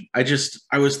question.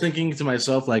 I was thinking to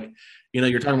myself, like,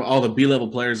 you're talking about all the B-level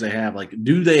players they have. Like,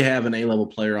 do they have an A-level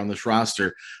player on this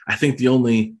roster? I think the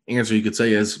only answer you could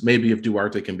say is maybe if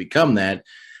Duarte can become that.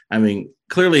 I mean,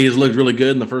 clearly he's looked really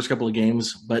good in the first couple of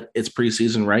games, but it's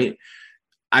preseason, right?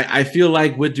 I feel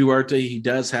like with Duarte, he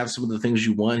does have some of the things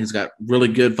you want. He's got really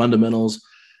good fundamentals,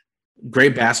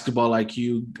 great basketball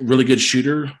IQ, really good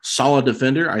shooter, solid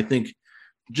defender. I think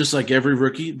just like every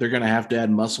rookie, they're going to have to add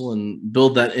muscle and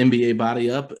build that NBA body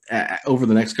up over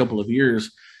the next couple of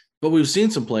years. But we've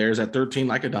seen some players at 13,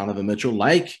 like a Donovan Mitchell,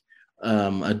 like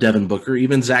a Devin Booker,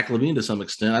 even Zach LaVine to some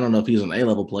extent. I don't know if he's an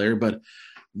A-level player, but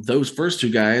those first two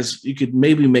guys, you could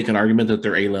maybe make an argument that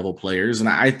they're A-level players. And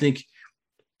I think,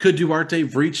 could Duarte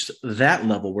have reached that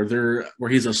level where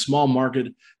he's a small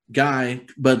market guy,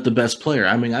 but the best player?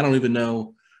 I mean, I don't even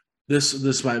know.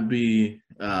 This might be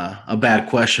a bad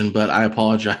question, but I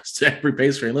apologize to every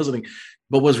Pacer fan listening.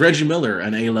 But was Reggie Miller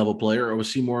an A-level player, or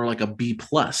was he more like a B+?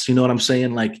 You know what I'm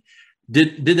saying? Like,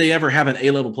 did they ever have an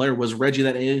A-level player? Was Reggie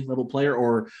that A-level player,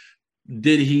 or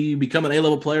did he become an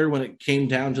A-level player when it came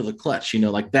down to the clutch?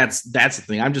 Like that's the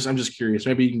thing. I'm just curious.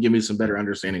 Maybe you can give me some better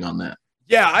understanding on that.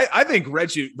 Yeah, I think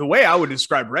Reggie, the way I would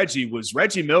describe Reggie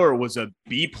Miller was a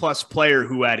B+ player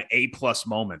who had A+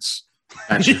 moments.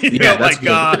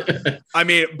 Gotcha. I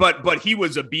mean, but he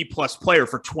was a B+ player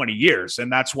for 20 years,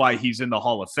 and that's why he's in the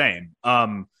Hall of Fame.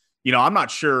 I'm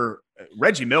not sure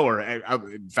Reggie Miller.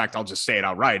 In fact, I'll just say it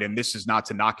outright, and this is not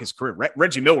to knock his career.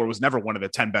 Reggie Miller was never one of the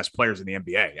 10 best players in the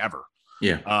NBA ever.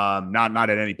 Yeah. Not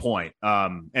at any point.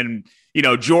 And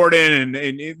Jordan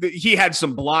and he had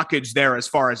some blockage there as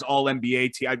far as all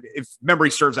NBA team. If memory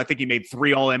serves, I think he made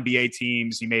 3 all NBA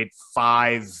teams. He made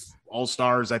 5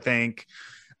 All-Stars, I think.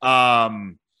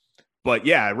 But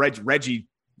yeah, Reggie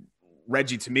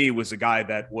to me was a guy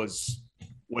that was,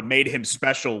 what made him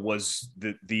special was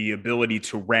the ability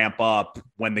to ramp up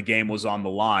when the game was on the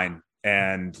line.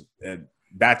 And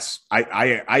that's,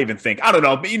 I even think, I don't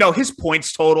know, but his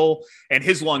points total and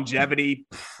his longevity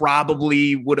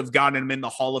probably would have gotten him in the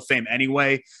Hall of Fame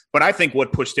anyway. But I think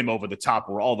what pushed him over the top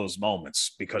were all those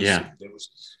moments, because it was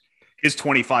his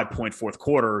 25-point fourth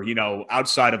quarter,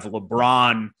 outside of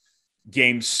LeBron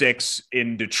Game 6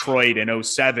 in Detroit in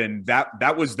 2007,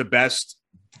 that was the best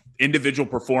individual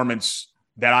performance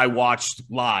that I watched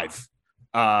live.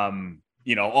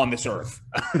 On this earth.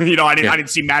 I didn't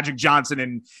see Magic Johnson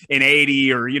in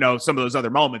 80 or, some of those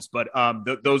other moments, but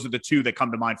those are the two that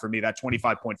come to mind for me. That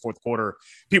 25-point fourth quarter.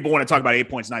 People want to talk about 8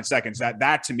 points, 9 seconds.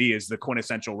 That to me is the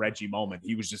quintessential Reggie moment.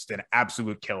 He was just an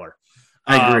absolute killer.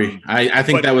 I agree. I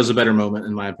think that was a better moment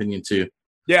in my opinion too.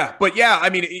 Yeah. But yeah, I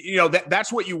mean,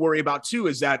 that's what you worry about too,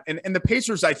 is that, and the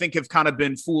Pacers, I think, have kind of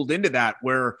been fooled into that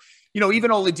where,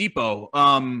 even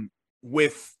Oladipo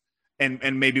with,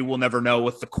 and maybe we'll never know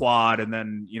with the quad and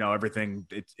then, everything,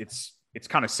 it's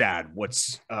kind of sad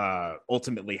what's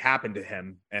ultimately happened to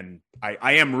him. And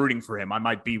I am rooting for him. I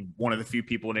might be one of the few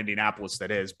people in Indianapolis that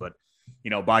is, but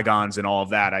bygones and all of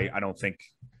that. I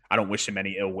don't wish him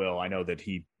any ill will. I know that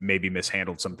he maybe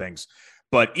mishandled some things,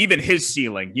 but even his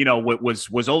ceiling, was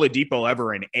Oladipo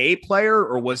ever an A player,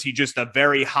 or was he just a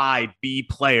very high B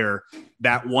player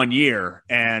that one year?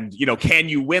 And, can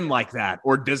you win like that?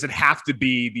 Or does it have to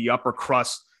be the upper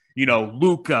crust,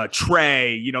 Luka,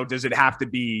 Trey, does it have to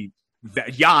be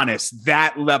Giannis,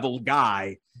 that level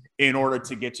guy in order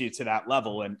to get you to that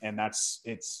level. And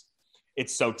it's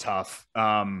so tough.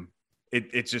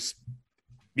 It's just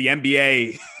the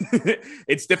NBA.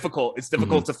 It's difficult. It's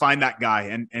difficult to find that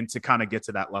guy and to kind of get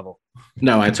to that level.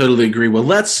 No, I totally agree. Well,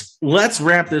 let's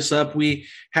wrap this up. We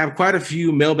have quite a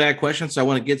few mailbag questions, so I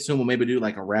want to get to them. We'll maybe do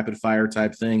like a rapid fire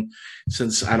type thing,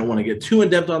 since I don't want to get too in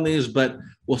depth on these. But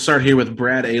we'll start here with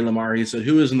Brad A. Lamar. He said,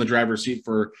 "Who is in the driver's seat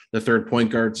for the third point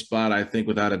guard spot?" I think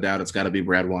without a doubt, it's got to be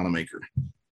Brad Wanamaker.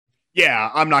 Yeah,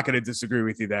 I'm not going to disagree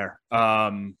with you there.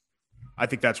 I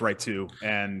think that's right too.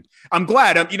 And I'm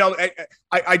glad,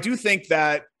 I do think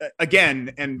that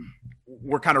again, and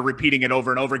we're kind of repeating it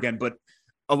over and over again, but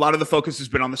a lot of the focus has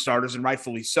been on the starters, and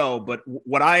rightfully so. But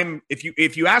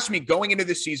if you ask me going into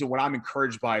this season, what I'm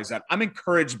encouraged by is that I'm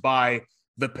encouraged by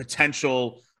the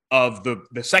potential of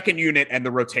the second unit and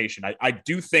the rotation. I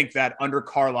do think that under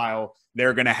Carlisle,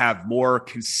 they're going to have more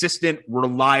consistent,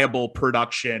 reliable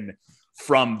production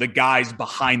from the guys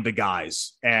behind the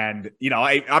guys. And,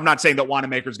 I'm not saying that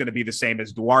Wanamaker is going to be the same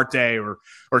as Duarte or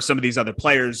some of these other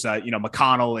players,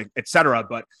 McConnell, et cetera.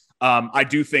 But I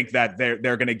do think that they're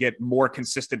going to get more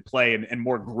consistent play and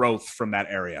more growth from that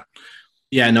area.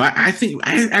 Yeah, no, I think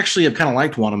I actually have kind of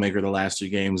liked Wanamaker the last 2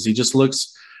 games. He just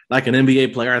looks like an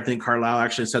NBA player. I think Carlisle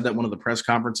actually said that in one of the press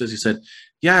conferences. He said,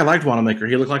 yeah, I liked Wanamaker.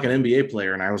 He looked like an NBA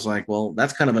player. And I was like, well,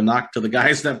 that's kind of a knock to the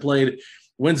guys that played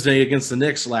Wednesday against the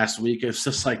Knicks last week. It's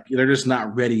just like they're just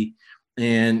not ready,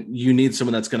 and you need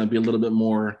someone that's going to be a little bit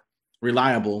more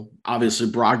reliable. Obviously,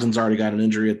 Brogdon's already got an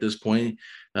injury at this point.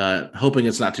 Hoping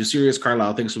it's not too serious.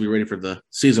 Carlisle thinks he'll be ready for the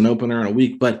season opener in a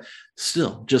week, but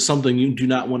still, just something you do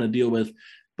not want to deal with.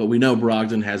 But we know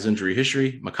Brogdon has injury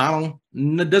history. McConnell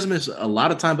doesn't miss a lot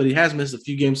of time, but he has missed a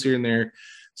few games here and there.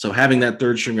 So having that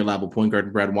third string reliable point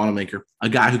guard, Brad Wanamaker, a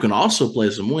guy who can also play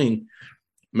some wing,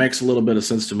 makes a little bit of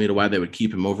sense to me to why they would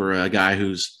keep him over a guy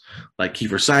who's like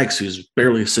Kiefer Sykes, who's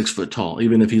barely 6 foot tall.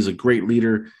 Even if he's a great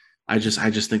leader, I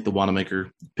just think the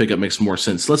Wanamaker pickup makes more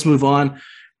sense. Let's move on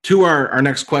to our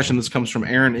next question. This comes from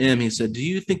Aaron M. He said, do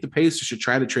you think the Pacers should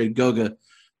try to trade Goga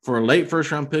for a late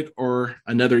first-round pick or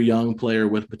another young player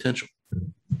with potential?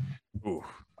 Ooh,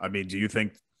 I mean, do you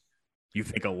think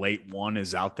a late one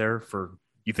is out there for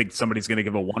 – you think somebody's going to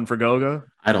give a 1 for Goga?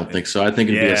 I don't think so. I think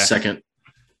it'd be a second.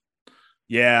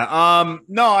 Yeah.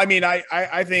 No, I mean,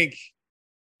 I think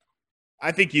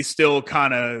you still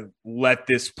kind of let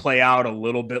this play out a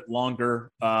little bit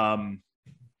longer.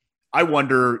 I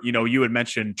wonder, you had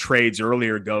mentioned trades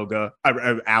earlier, Goga,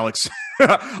 Alex.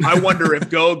 I wonder if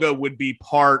Goga would be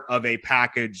part of a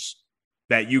package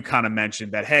that you kind of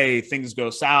mentioned that, hey, things go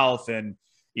south and,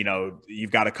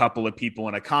 you've got a couple of people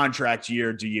in a contract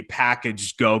year. Do you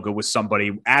package Goga with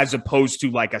somebody as opposed to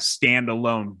like a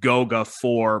standalone Goga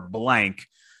for blank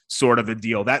sort of a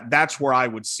deal? That's where I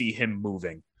would see him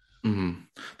moving. Mm-hmm.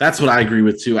 That's what I agree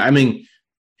with too. I mean,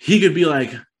 he could be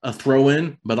like a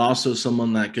throw-in, but also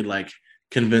someone that could like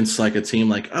convince like a team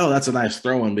like, oh, that's a nice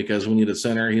throw-in because we need a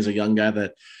center. He's a young guy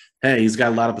that, hey, he's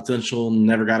got a lot of potential,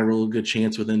 never got a real good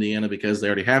chance with Indiana because they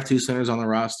already have 2 centers on the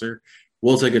roster.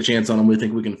 We'll take a chance on him. We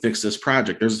think we can fix this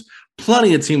project. There's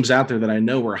plenty of teams out there that I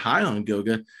know were high on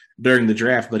Goga during the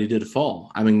draft, but he did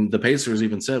fall. I mean, the Pacers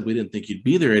even said we didn't think he'd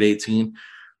be there at 18.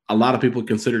 A lot of people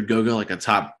considered Goga like a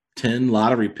top 10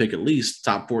 lottery pick, at least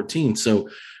top 14. So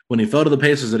when he fell to the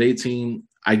Pacers at 18,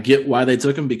 I get why they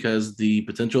took him because the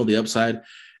potential, the upside, it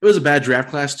was a bad draft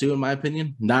class too, in my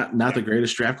opinion, not the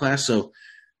greatest draft class. So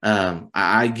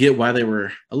I get why they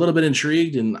were a little bit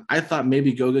intrigued. And I thought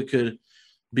maybe Goga could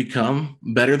become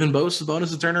better than both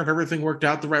Sabonis and Turner if everything worked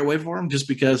out the right way for him, just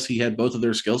because he had both of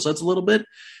their skill sets a little bit.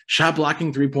 Shot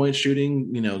blocking, 3-point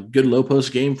shooting, good low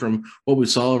post game from what we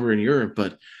saw over in Europe.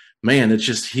 But man, it's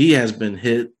just he has been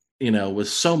hit, with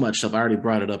so much stuff. I already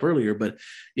brought it up earlier, but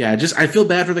yeah, I feel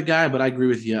bad for the guy, but I agree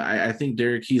with you. I think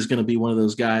Derek Key's going to be one of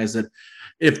those guys that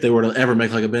if they were to ever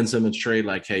make like a Ben Simmons trade,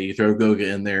 like, hey, you throw Goga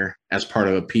in there as part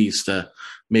of a piece to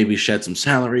maybe shed some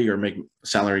salary or make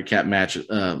salary cap match,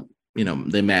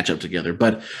 they match up together.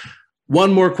 But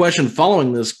one more question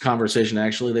following this conversation,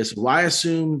 actually, they said, why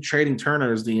assume trading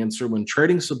Turner is the answer when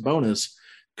trading Sabonis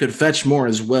could fetch more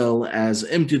as well as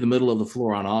empty the middle of the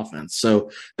floor on offense?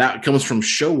 So that comes from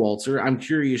Showalter. I'm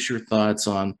curious your thoughts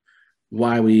on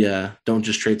why we don't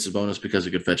just trade Sabonis because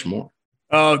it could fetch more.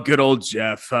 Oh, good old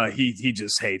Jeff. He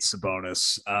just hates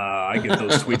Sabonis. I get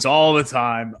those tweets all the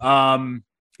time.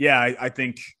 I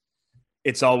think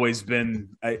it's always been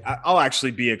I'll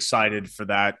actually be excited for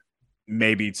that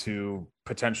maybe to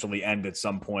potentially end at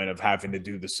some point of having to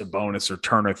do the Sabonis or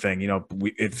Turner thing.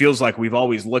 It feels like we've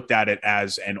always looked at it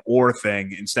as an or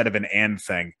thing instead of an and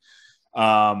thing.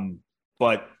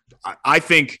 But I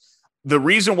think The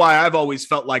reason why I've always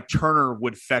felt like Turner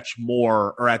would fetch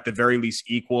more, or at the very least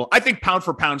equal, I think pound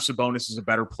for pound, Sabonis is a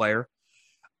better player.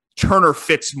 Turner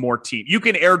fits more teams. You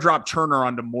can airdrop Turner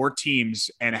onto more teams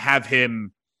and have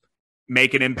him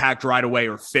make an impact right away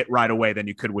or fit right away than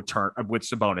you could with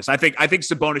Sabonis. I think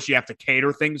Sabonis, you have to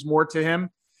cater things more to him.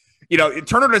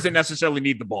 Turner doesn't necessarily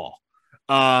need the ball.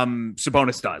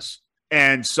 Sabonis does.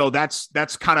 And so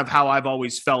that's kind of how I've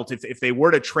always felt. If they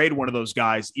were to trade one of those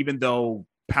guys, even though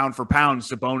pound for pound,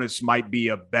 Sabonis might be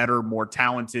a better, more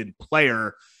talented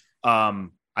player, I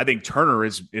think Turner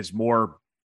is more,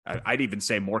 I'd even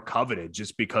say more coveted,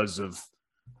 just because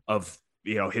of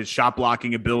his shot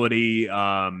blocking ability,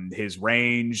 his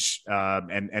range,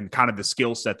 and kind of the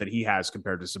skill set that he has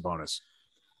compared to Sabonis.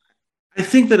 I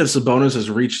think that if Sabonis has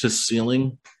reached his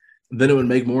ceiling, then it would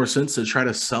make more sense to try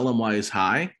to sell him while he's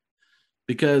high.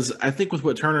 Because I think with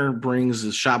what Turner brings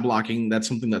is shot blocking. That's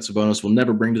something that Sabonis will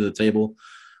never bring to the table.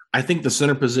 I think the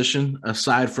center position,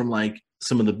 aside from like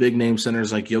some of the big name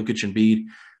centers like Jokic and Embiid,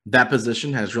 that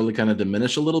position has really kind of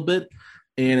diminished a little bit.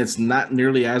 And it's not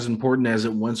nearly as important as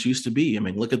it once used to be. I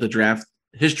mean, look at the draft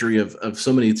history of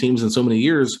so many teams in so many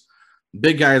years.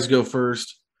 Big guys go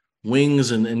first, wings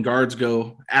and guards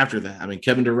go after that. I mean,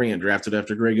 Kevin Durant drafted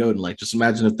after Greg Oden. Like, just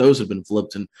imagine if those had been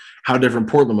flipped and how different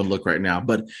Portland would look right now.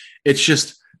 But it's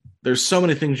just, there's so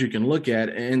many things you can look at.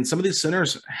 And some of these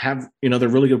centers have, they're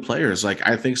really good players. Like,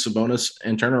 I think Sabonis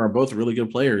and Turner are both really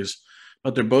good players,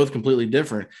 but they're both completely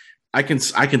different. I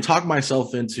can talk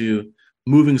myself into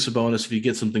moving Sabonis if you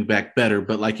get something back better.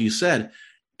 But like you said,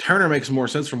 Turner makes more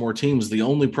sense for more teams. The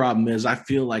only problem is I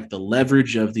feel like the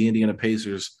leverage of the Indiana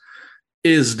Pacers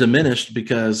is diminished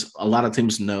because a lot of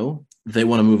teams know they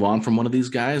want to move on from one of these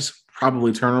guys,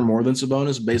 probably Turner more than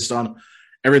Sabonis, based on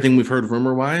everything we've heard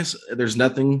rumor-wise. There's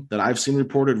nothing that I've seen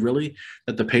reported really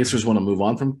that the Pacers want to move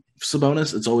on from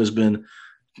Sabonis. It's always been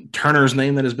Turner's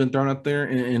name that has been thrown up there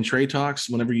in trade talks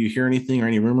whenever you hear anything or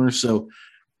any rumors. So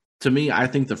to me, I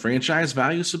think the franchise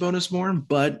values Sabonis more,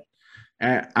 but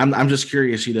I'm just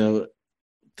curious,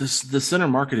 the center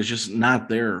market is just not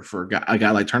there for a guy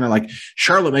like Turner. Like,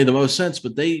 Charlotte made the most sense,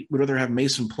 but they would rather have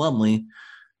Mason Plumlee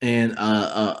and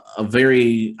a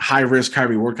very high-risk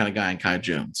Kyrie Ward kind of guy in Kai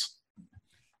Jones.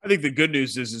 I think the good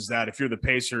news is that if you're the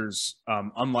Pacers,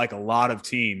 unlike a lot of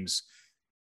teams,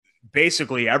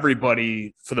 basically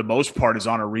everybody, for the most part, is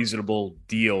on a reasonable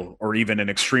deal or even an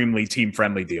extremely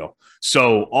team-friendly deal.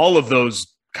 So all of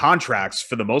those contracts,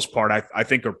 for the most part, I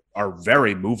think are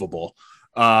very movable.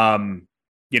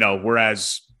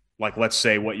 Whereas, like, let's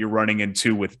say what you're running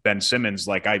into with Ben Simmons,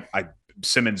 like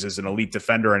Simmons is an elite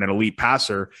defender and an elite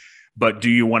passer, but do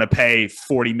you want to pay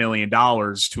 $40 million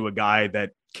to a guy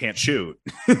that can't shoot,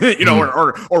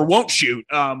 or won't shoot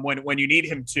when you need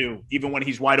him to, even when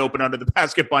he's wide open under the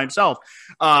basket by himself?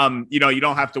 You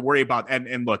don't have to worry about,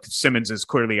 and look, Simmons is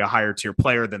clearly a higher tier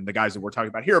player than the guys that we're talking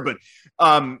about here, but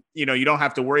you don't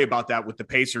have to worry about that with the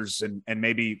Pacers, and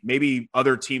maybe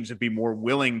other teams would be more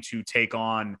willing to take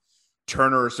on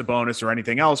Turner or Sabonis or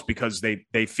anything else because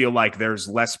they feel like there's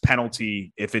less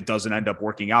penalty if it doesn't end up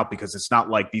working out, because it's not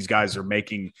like these guys are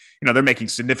making, they're making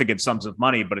significant sums of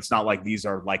money, but it's not like these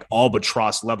are like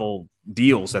albatross level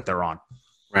deals that they're on.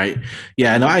 Right.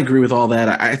 Yeah, and I agree with all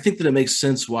that. I think that it makes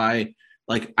sense why,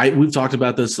 we've talked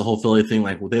about this, the whole Philly thing,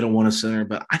 they don't want a center,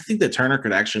 but I think that Turner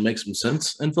could actually make some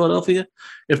sense in Philadelphia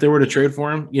if they were to trade for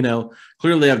him.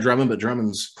 Clearly they have Drummond, but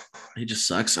he just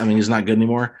sucks. I mean, he's not good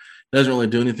anymore. Doesn't really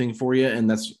do anything for you. And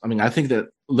I think that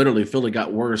literally Philly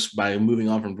got worse by moving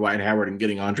on from Dwight Howard and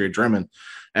getting Andre Drummond,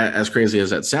 as crazy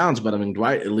as that sounds. But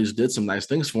Dwight at least did some nice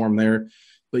things for him there.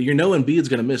 But Embiid's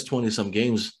going to miss 20-some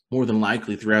games more than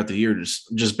likely throughout the year,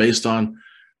 just based on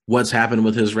what's happened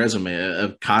with his resume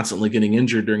of constantly getting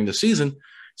injured during the season.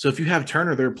 So if you have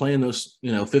Turner there playing those,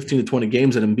 15 to 20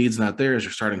 games that Embiid's not there as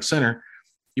your starting center,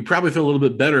 you probably feel a little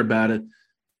bit better about it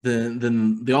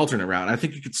than the alternate route. I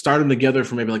think you could start them together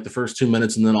for maybe the first 2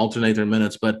 minutes and then alternate their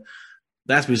minutes, but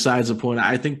that's besides the point.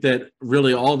 I think that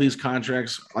really all these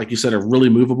contracts, like you said, are really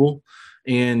movable,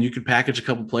 and you could package a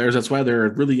couple players. That's why they're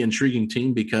a really intriguing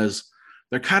team, because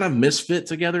they're kind of misfit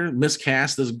together,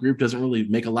 miscast. This group doesn't really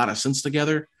make a lot of sense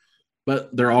together, but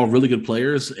they're all really good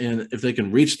players. And if they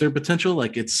can reach their potential,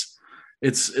 it's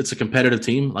a competitive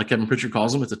team. Like Kevin Pritchard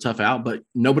calls them, it's a tough out, but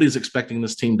nobody's expecting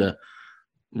this team to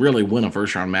really win a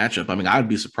first-round matchup. I'd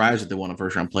be surprised if they won a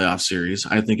first-round playoff series.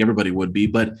 I think everybody would be,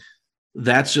 but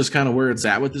that's just kind of where it's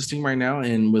at with this team right now,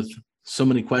 and with so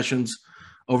many questions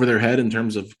over their head in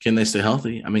terms of can they stay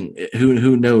healthy.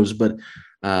 Who knows? But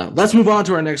let's move on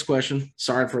to our next question.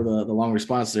 Sorry for the long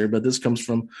response there, but this comes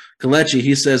from Kalechi.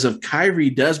 He says, if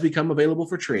Kyrie does become available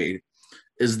for trade,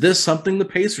 is this something the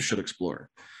Pacers should explore?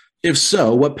 If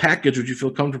so, what package would you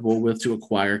feel comfortable with to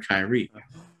acquire Kyrie?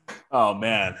 Oh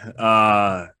man,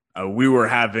 we were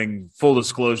having full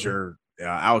disclosure.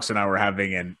 Alex and I were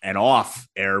having an off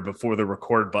air before the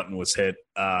record button was hit.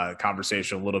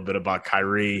 Conversation a little bit about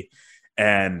Kyrie,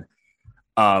 and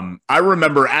I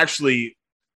remember actually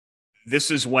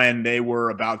this is when they were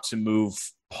about to move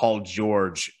Paul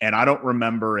George, and I don't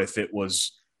remember if it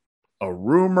was a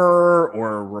rumor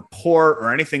or a report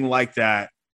or anything like that.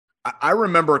 I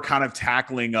remember kind of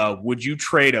tackling would you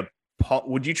trade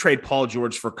Paul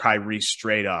George for Kyrie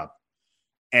straight up?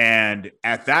 And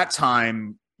at that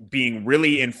time, being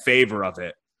really in favor of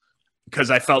it,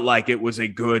 because I felt like it was a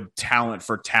good talent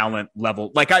for talent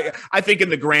level. Like I think in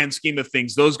the grand scheme of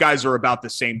things, those guys are about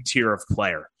the same tier of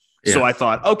player. Yeah. So I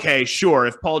thought, okay, sure.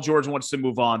 If Paul George wants to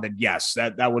move on, then yes,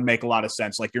 that would make a lot of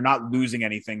sense. Like you're not losing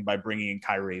anything by bringing in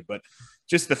Kyrie, but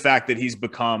just the fact that he's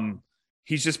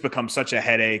just become such a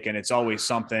headache, and it's always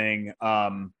something.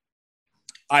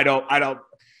 I don't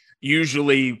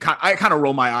usually. I kind of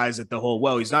roll my eyes at the whole.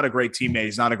 Well, he's not a great teammate.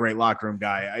 He's not a great locker room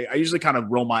guy. I usually kind of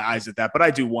roll my eyes at that, but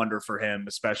I do wonder for him,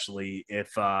 especially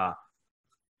if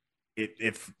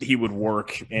he would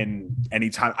work in any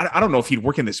time. I don't know if he'd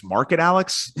work in this market,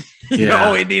 Alex.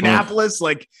 Indianapolis.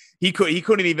 Like he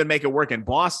couldn't even make it work in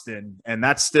Boston, and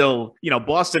that's still,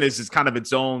 Boston is kind of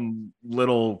its own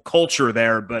little culture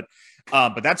there, but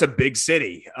that's a big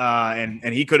city,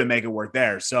 and he couldn't make it work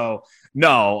there. So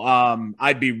no,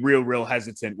 I'd be real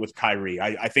hesitant with Kyrie.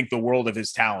 I think the world of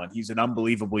his talent. He's an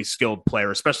unbelievably skilled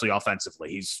player, especially offensively.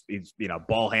 He's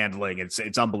ball handling.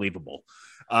 It's unbelievable,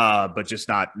 but just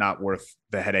not worth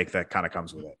the headache that kind of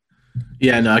comes with it.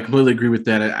 Yeah, no, I completely agree with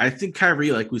that. I think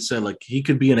Kyrie, like we said, like he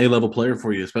could be an A-level player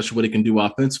for you, especially what he can do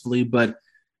offensively. But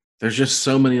there's just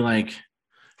so many like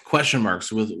question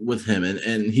marks with him,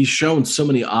 and he's shown so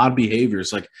many odd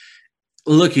behaviors. Like,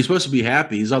 look, he's supposed to be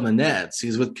happy. He's on the Nets.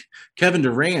 He's with Kevin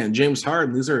Durant, James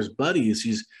Harden. These are his buddies.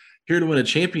 He's here to win a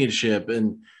championship,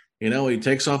 and he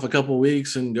takes off a couple of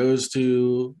weeks and goes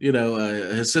to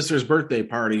his sister's birthday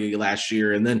party last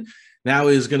year, and then now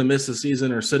he's going to miss the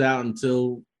season or sit out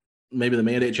until maybe the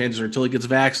mandate changes or until he gets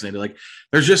vaccinated. Like,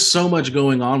 there's just so much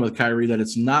going on with Kyrie that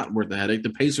it's not worth the headache.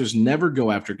 The Pacers never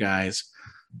go after guys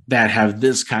that have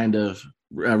this kind of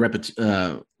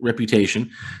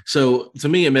reputation. So to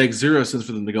me, it makes zero sense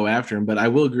for them to go after him. But I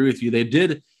will agree with you. They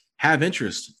did have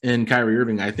interest in Kyrie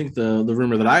Irving. I think the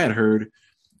rumor that I had heard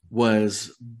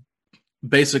was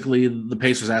basically the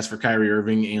Pacers asked for Kyrie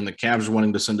Irving and the Cavs were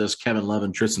wanting to send us Kevin Love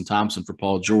and Tristan Thompson for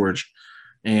Paul George.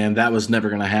 And that was never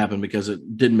going to happen because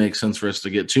it didn't make sense for us to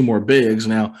get two more bigs.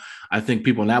 Now, I think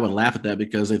people now would laugh at that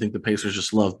because they think the Pacers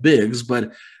just love bigs,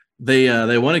 but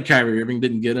they wanted Kyrie Irving,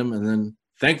 didn't get him. And then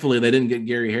thankfully they didn't get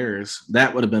Gary Harris.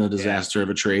 That would have been a disaster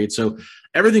of a trade. So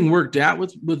everything worked out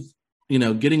with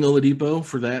getting Oladipo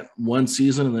for that one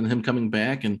season and then him coming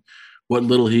back and what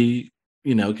little he,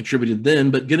 contributed then,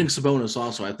 but getting Sabonis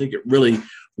also, I think it really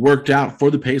worked out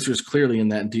for the Pacers clearly in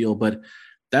that deal. But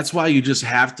that's why you just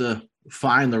have to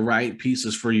find the right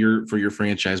pieces for your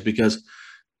franchise, because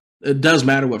it does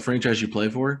matter what franchise you play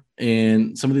for.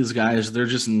 And some of these guys, they're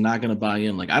just not going to buy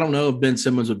in. Like, I don't know if Ben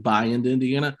Simmons would buy into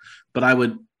Indiana, but I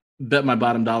would bet my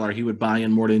bottom dollar he would buy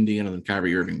in more to Indiana than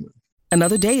Kyrie Irving would.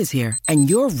 Another day is here and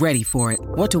you're ready for it.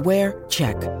 What to wear?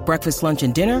 Check. Breakfast, lunch,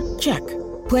 and dinner? Check.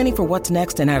 Planning for what's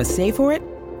next and how to save for it?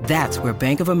 That's where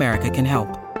Bank of America can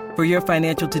help. For your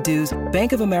financial to-dos,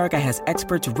 Bank of America has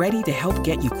experts ready to help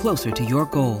get you closer to your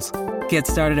goals. Get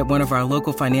started at one of our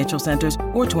local financial centers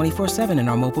or 24/7 in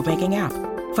our mobile banking app.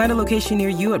 Find a location near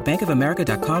you at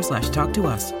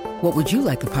bankofamerica.com/talktous. What would you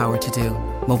like the power to do?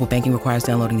 Mobile banking requires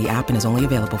downloading the app and is only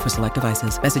available for select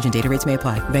devices. Message and data rates may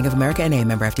apply. Bank of America NA,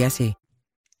 member FDIC.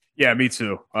 Yeah, me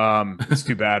too. It's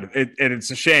too bad. And it's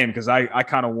a shame because I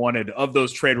kind of wanted, of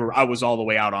those trade where I was all the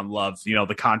way out on Love,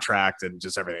 the contract and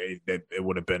just everything. It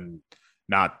would have been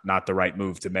not the right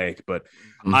move to make. But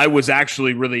I was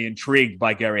actually really intrigued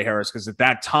by Gary Harris because at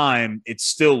that time, it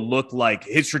still looked like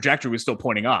his trajectory was still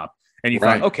pointing up. And you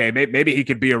thought, okay, maybe he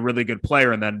could be a really good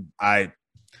player. And then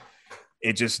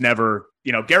it just never,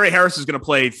 Gary Harris is going to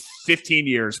play 15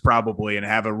 years probably and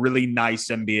have a really nice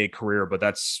NBA career. But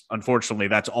unfortunately,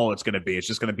 that's all it's going to be. It's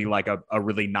just going to be like a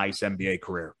really nice NBA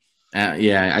career.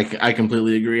 I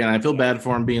completely agree. And I feel bad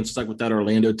for him being stuck with that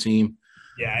Orlando team.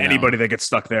 Yeah, anybody that gets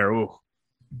stuck there. Ooh.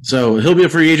 So he'll be a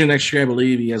free agent next year, I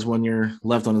believe. He has 1 year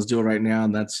left on his deal right now,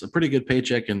 and that's a pretty good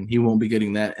paycheck, and he won't be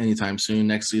getting that anytime soon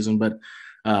next season. But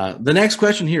the next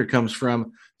question here comes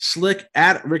from Slick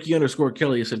at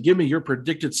Ricky_Kelly. He said, give me your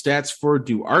predicted stats for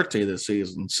Duarte this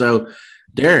season. So,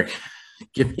 Derek,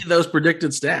 give me those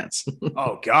predicted stats.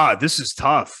 Oh, God, this is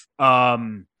tough.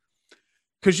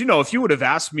 Because, if you would have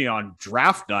asked me on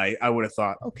draft night, I would have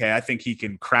thought, okay, I think he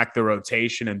can crack the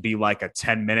rotation and be like a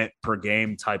 10-minute per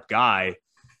game type guy.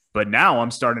 But now I'm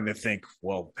starting to think,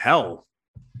 well, hell,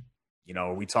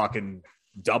 are we talking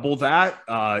double that?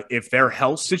 If their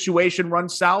health situation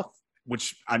runs south,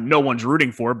 which no one's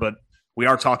rooting for, but we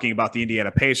are talking about the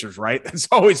Indiana Pacers, right? That's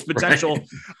always potential.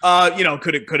 Right.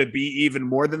 Could it be even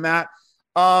more than that?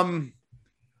 I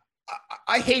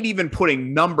hate even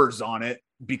putting numbers on it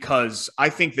because I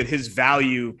think that his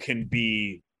value can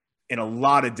be in a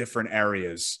lot of different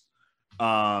areas.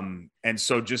 And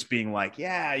so just being like,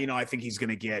 I think he's going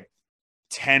to get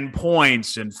 10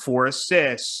 points and 4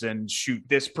 assists and shoot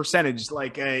this percentage.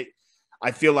 Like, I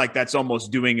feel like that's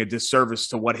almost doing a disservice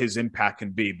to what his impact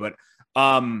can be. But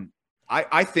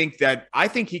I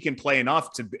think he can play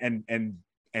enough to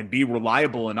and be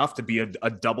reliable enough to be a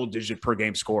double-digit per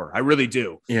game scorer. I really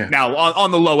do. Yeah. Now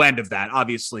on the low end of that,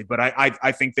 obviously, but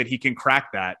I think that he can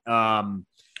crack that.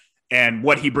 And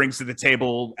what he brings to the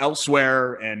table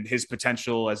elsewhere and his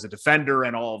potential as a defender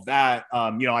and all of that,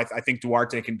 I think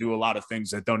Duarte can do a lot of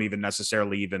things that don't even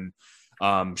necessarily even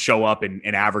show up in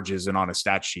averages and on a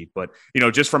stat sheet. But,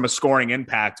 just from a scoring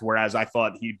impact, whereas I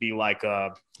thought he'd be like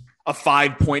a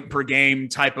 5 point per game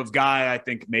type of guy, I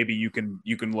think maybe you can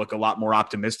look a lot more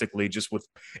optimistically just with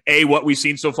A, what we've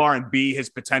seen so far, and B, his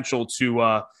potential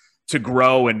to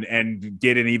grow and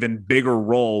get an even bigger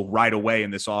role right away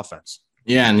in this offense.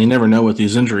 Yeah, and you never know with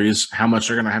these injuries how much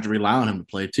they're going to have to rely on him to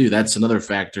play too. That's another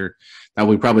factor that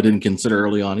we probably didn't consider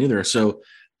early on either. So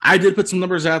I did put some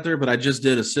numbers out there, but I just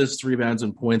did assists, rebounds,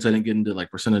 and points. I didn't get into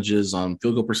like percentages on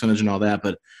field goal percentage and all that,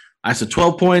 but I said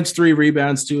 12 points, 3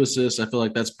 rebounds, 2 assists. I feel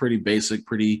like that's pretty basic,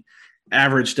 pretty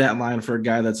average stat line for a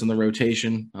guy that's in the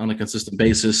rotation on a consistent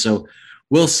basis. So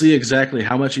we'll see exactly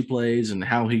how much he plays and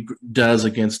how he does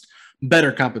against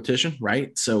better competition,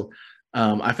 right? So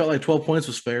I felt like 12 points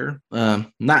was fair.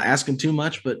 Not asking too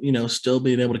much, but, still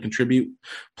being able to contribute,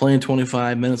 playing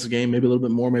 25 minutes a game, maybe a little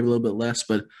bit more, maybe a little bit less,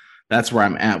 but that's where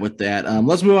I'm at with that.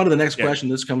 Let's move on to the next question.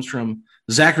 This comes from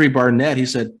Zachary Barnett. He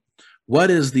said, what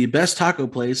is the best taco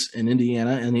place in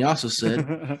Indiana? And he also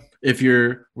said, if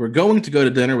we're going to go to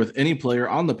dinner with any player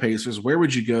on the Pacers, where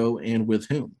would you go and with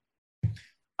whom?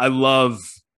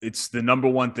 It's the number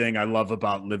one thing I love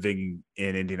about living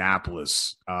in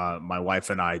Indianapolis. My wife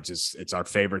and I it's our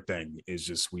favorite thing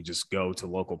we just go to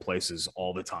local places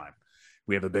all the time.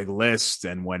 We have a big list,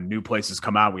 and when new places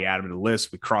come out, we add them to the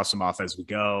list. We cross them off as we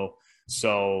go.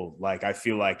 So like, I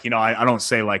feel like, I don't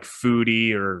say like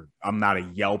foodie or I'm not a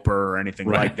Yelper or anything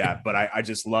like that, but I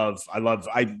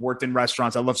worked in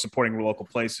restaurants. I love supporting local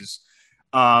places.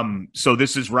 So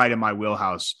this is right in my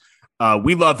wheelhouse.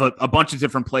 We love a bunch of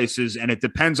different places, and it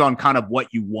depends on kind of what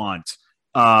you want.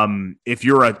 If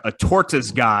you're a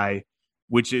tortas guy,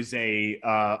 which is a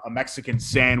Mexican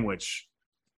sandwich,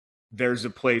 there's a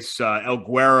place, El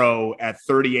Guero at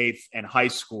 38th and High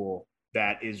School,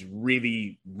 that is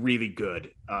really, really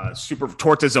good. Super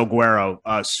Tortas El Guero,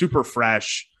 super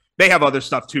fresh. They have other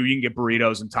stuff too. You can get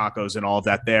burritos and tacos and all of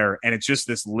that there. And it's just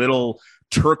this little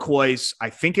turquoise, I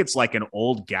think it's like an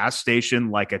old gas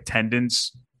station, like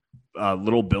attendance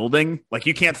little building. Like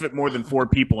you can't fit more than 4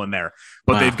 people in there,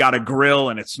 but they've got a grill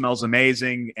and it smells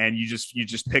amazing. And you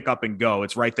just pick up and go.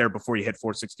 It's right there before you hit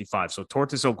 465. So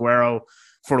Tortas El Guero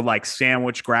for like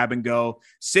sandwich grab and go.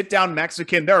 Sit down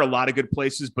Mexican. There are a lot of good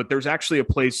places, but there's actually a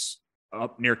place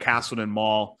up near Castleton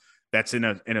Mall that's in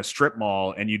a strip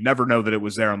mall, and you'd never know that it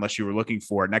was there unless you were looking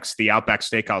for it, next to the Outback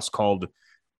Steakhouse, called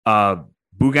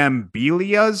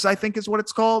Bugambilias, I think is what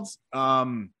it's called.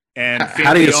 And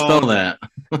how do you spell that?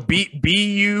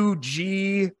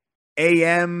 BugambillIas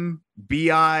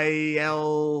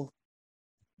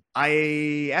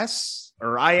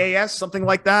or IAS, something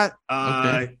like that.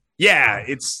 Okay. Yeah,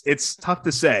 it's tough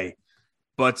to say,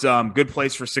 but good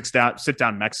place for sit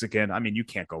down Mexican. I mean, you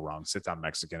can't go wrong. Sit down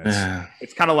Mexican.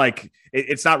 It's kind of like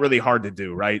it's not really hard to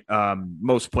do, right?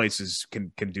 Most places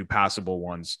can do passable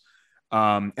ones.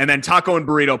 And then taco and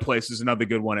burrito place is another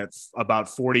good one at about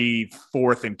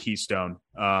 44th and Keystone,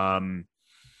 on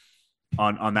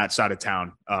that side of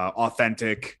town.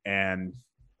 Authentic and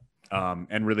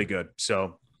really good.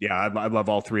 So yeah, I love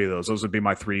all 3 of those. Those would be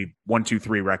my 1, 2,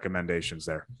 3 recommendations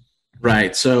there.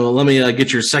 Right. So let me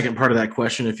get your second part of that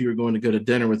question. If you were going to go to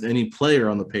dinner with any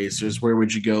player on the Pacers, where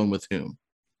would you go and with whom?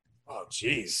 Oh,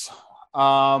 geez.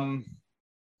 I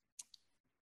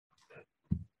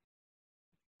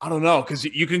don't know, because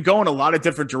you can go in a lot of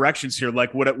different directions here.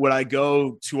 Like, would I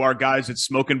go to our guys at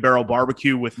Smoke and Barrel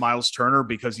Barbecue with Miles Turner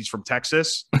because he's from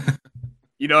Texas?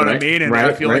 You know what I mean? And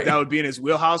I feel like that would be in his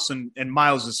wheelhouse. And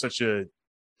Miles is such a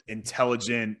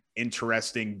intelligent,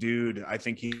 interesting dude. I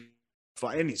think he's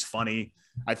and he's funny.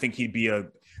 I think he'd be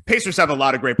Pacers have a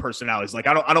lot of great personalities. Like,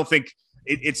 I don't think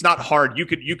it's not hard.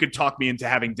 You could talk me into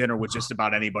having dinner with just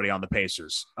about anybody on the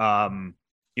Pacers. I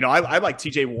like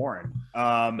TJ Warren.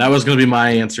 That was going to be my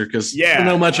answer because I don't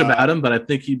know much about him, but I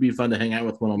think he'd be fun to hang out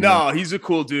with one on one. No, he's a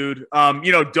cool dude.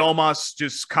 Domas,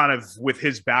 just kind of with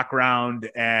his background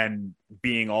and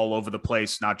being all over the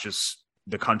place, not just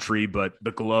the country, but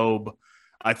the globe.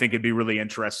 I think it'd be really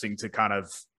interesting to kind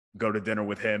of go to dinner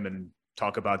with him and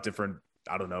talk about different,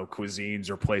 I don't know,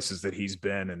 cuisines or places that he's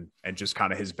been and just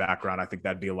kind of his background. I think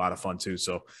that'd be a lot of fun too.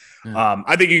 So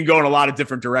I think you can go in a lot of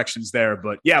different directions there,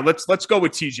 but yeah, let's go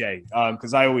with TJ.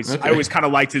 Cause I always kind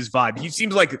of liked his vibe. He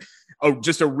seems like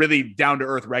just a really down to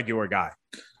earth regular guy.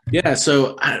 Yeah.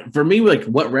 So for me, like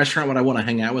what restaurant would I want to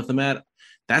hang out with them at?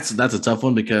 That's a tough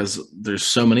one because there's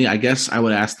so many. I guess I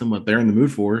would ask them what they're in the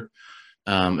mood for.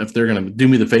 If they're going to do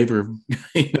me the favor of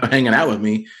hanging out with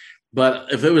me.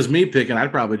 But if it was me picking,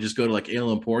 I'd probably just go to like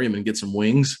Ale Emporium and get some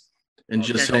wings and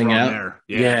just hang out.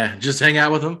 Yeah, just hang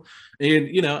out with them. And,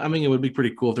 it would be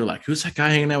pretty cool if they're like, who's that guy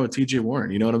hanging out with TJ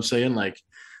Warren? You know what I'm saying? Like,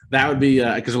 that would be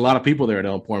because a lot of people there at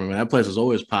Ale Emporium. That place is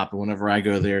always popping whenever I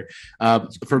go there.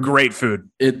 For great food.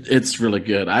 It's really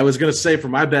good. I was going to say for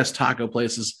my best taco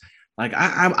places, like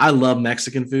I love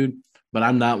Mexican food, but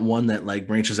I'm not one that like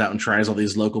branches out and tries all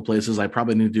these local places. I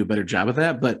probably need to do a better job of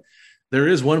that. But there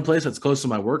is one place that's close to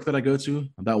my work that I go to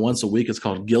about once a week. It's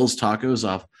called Gil's Tacos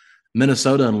off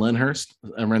Minnesota and Lyndhurst,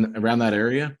 around that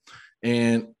area.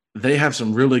 And they have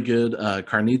some really good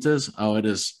carnitas. Oh, it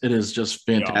is just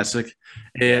fantastic.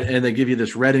 Yeah. And they give you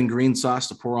this red and green sauce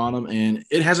to pour on them. And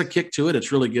it has a kick to it.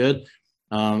 It's really good.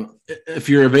 If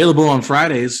you're available on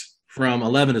Fridays from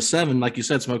 11 to 7, like you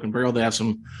said, Smoke and Barrel, they have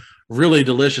some really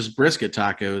delicious brisket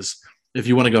tacos. If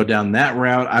you want to go down that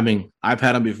route, I mean, I've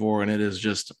had them before and it is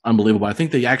just unbelievable. I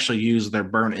think they actually use their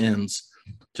burnt ends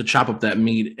to chop up that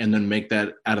meat and then make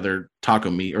that out of their taco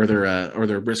meat or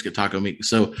their brisket taco meat.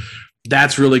 So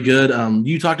that's really good.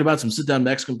 You talked about some sit down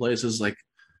Mexican places, like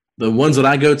the ones that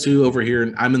I go to over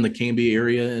here. I'm in the Canby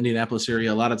area, Indianapolis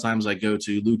area. A lot of times I go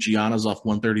to Luciana's off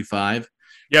 135.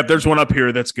 Yep, there's one up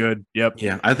here that's good. Yep.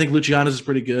 Yeah, I think Luciana's is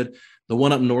pretty good. The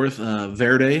one up north,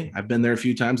 Verde, I've been there a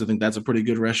few times. I think that's a pretty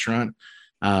good restaurant.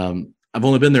 I've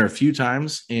only been there a few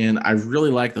times, and I really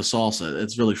like the salsa.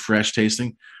 It's really fresh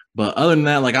tasting. But other than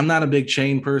that, like I'm not a big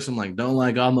chain person. Like don't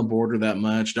like On the Border that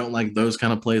much. Don't like those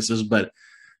kind of places. But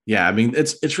yeah, I mean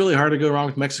it's really hard to go wrong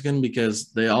with Mexican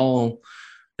because they all,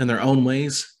 in their own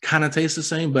ways, kind of taste the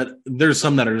same. But there's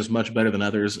some that are just much better than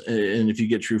others. And if you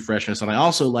get true freshness, and I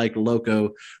also like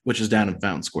Loco, which is down in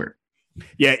Fountain Square.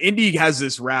 Yeah, Indy has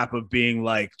this rap of being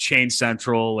like chain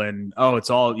central and it's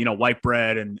all white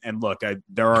bread and look,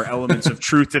 there are elements of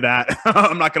truth to that.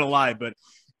 I'm not gonna lie, but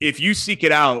if you seek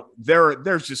it out,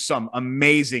 there's just some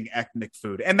amazing ethnic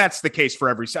food, and that's the case for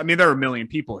every. I mean, there are a million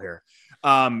people here.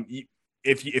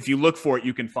 If you look for it,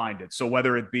 you can find it. So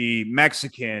whether it be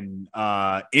Mexican,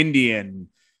 Indian,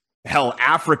 hell,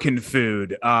 African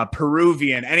food,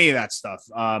 Peruvian, any of that stuff.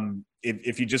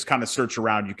 If you just kind of search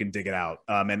around, you can dig it out.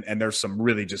 And there's some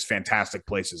really just fantastic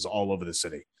places all over the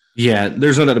city. Yeah,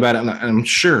 there's no doubt about it. And I'm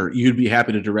sure you'd be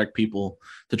happy to direct people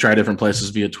to try different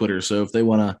places via Twitter. So if they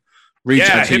want to reach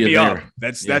out to hit you me there. Up.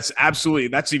 That's absolutely,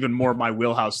 that's even more my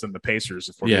wheelhouse than the Pacers,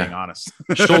 if we're being honest.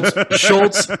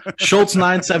 Schultz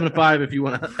 975 if you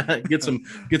want to get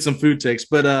some food takes.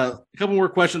 But a couple more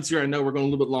questions here. I know we're going a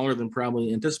little bit longer than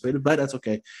probably anticipated, but that's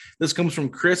okay. This comes from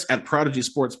Chris at Prodigy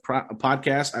Sports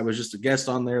Podcast. I was just a guest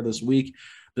on there this week.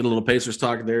 Did a little Pacers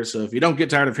talk there. So if you don't get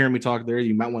tired of hearing me talk there,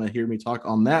 you might want to hear me talk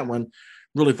on that one.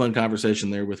 Really fun conversation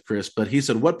there with Chris. But he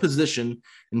said, what position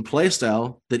and play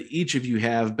style did each of you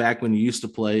have back when you used to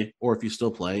play, or if you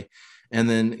still play? And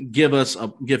then give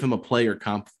him a player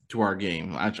comp to our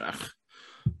game.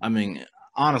 I mean,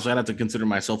 honestly, I'd have to consider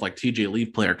myself like TJ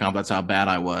Leaf player comp. That's how bad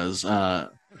I was.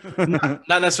 Not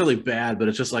necessarily bad, but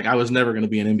it's just like I was never going to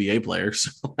be an NBA player.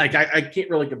 So like I can't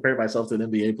really compare myself to an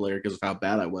NBA player because of how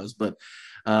bad I was. But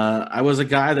I was a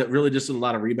guy that really just did a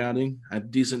lot of rebounding. I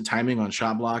had decent timing on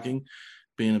shot blocking.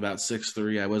 Being about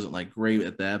 6'3", I wasn't like great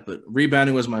at that, but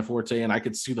rebounding was my forte, and I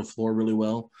could see the floor really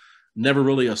well. Never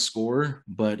really a scorer,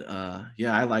 but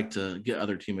yeah, I like to get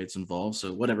other teammates involved.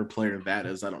 So whatever player that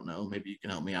is, I don't know. Maybe you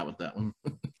can help me out with that one.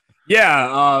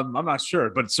 Yeah, I'm not sure,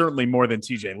 but certainly more than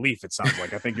TJ Leaf, it sounds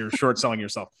like. I think you're short selling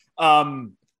yourself.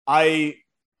 I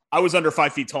was under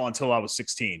 5 feet tall until I was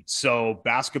 16. So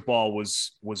basketball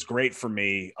was great for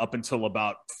me up until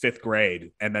about 5th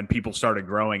grade. And then people started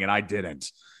growing and I didn't.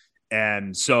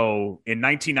 And so in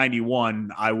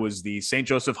 1991, I was the St.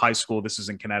 Joseph High School. This is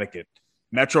in Connecticut,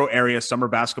 metro area summer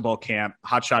basketball camp,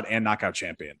 hotshot and knockout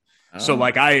champion. So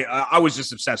like I was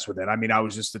just obsessed with it. I mean, I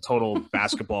was just a total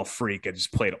basketball freak. I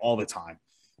just played all the time.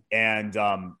 And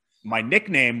my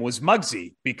nickname was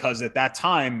Muggsy because at that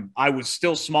time I was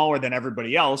still smaller than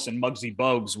everybody else. And Muggsy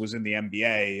Bogues was in the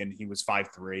NBA and he was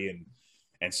 5'3".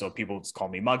 And so people just call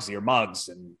me Muggsy or Muggs.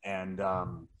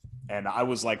 And I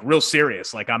was like real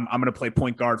serious. Like I'm going to play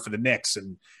point guard for the Knicks.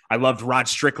 And I loved Rod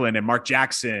Strickland and Mark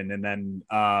Jackson. And then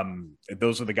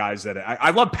those were the guys that I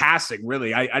love passing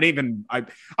really. I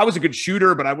was a good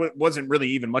shooter, but I wasn't really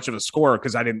even much of a scorer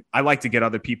because I like to get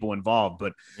other people involved.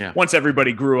 But once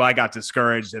everybody grew, I got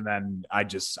discouraged and then I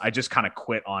just kind of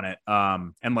quit on it.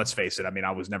 And let's face it. I mean,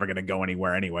 I was never going to go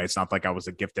anywhere anyway. It's not like I was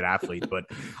a gifted athlete, but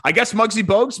I guess Muggsy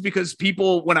Bogues because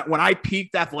people, when I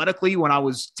peaked athletically, when I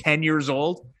was 10 years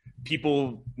old,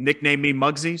 people nicknamed me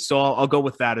Muggsy, so I'll go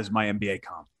with that as my NBA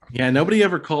comp. Yeah, nobody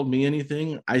ever called me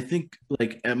anything. I think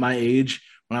like at my age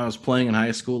when I was playing in high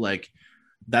school, like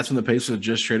that's when the Pacers had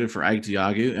just traded for Ike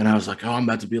Diagu, and I was like, oh, I'm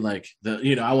about to be like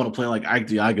I want to play like Ike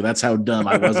Diagu. That's how dumb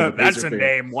I was. That's a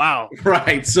name. Wow.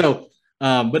 Right. So,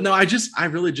 but no, I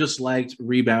really just liked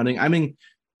rebounding. I mean,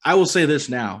 I will say this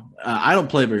now. I don't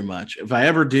play very much. If I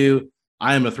ever do,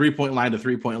 I am a 3-point line to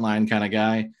 3-point line kind of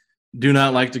guy. Do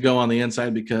not like to go on the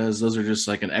inside because those are just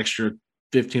like an extra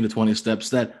 15 to 20 steps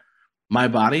that my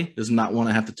body does not want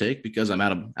to have to take because I'm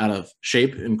out of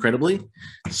shape incredibly.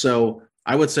 So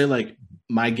I would say like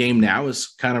my game now is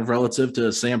kind of relative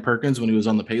to Sam Perkins when he was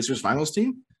on the Pacers finals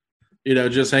team,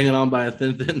 just hanging on by a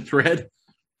thin thread,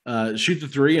 shoot the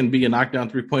three and be a knockdown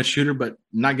 3-point shooter, but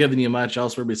not giving you much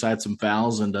elsewhere besides some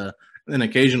fouls and an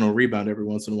occasional rebound every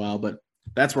once in a while. But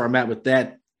that's where I'm at with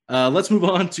that. Let's move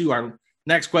on to our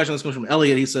next question. This comes from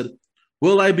Elliot. He said,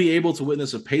 will I be able to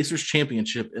witness a Pacers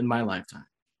championship in my lifetime?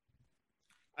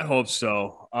 I hope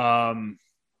so.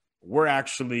 We're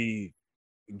actually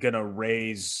going to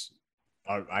raise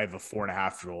I have a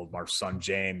 4.5-year-old, our son,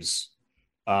 James,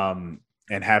 and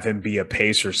have him be a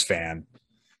Pacers fan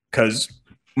because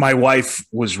my wife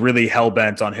was really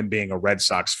hell-bent on him being a Red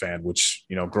Sox fan, which,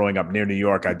 growing up near New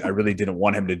York, I really didn't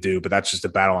want him to do, but that's just a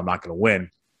battle I'm not going to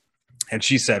win. And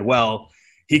she said, well,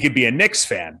 he could be a Knicks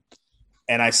fan.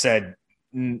 And I said,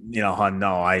 hon,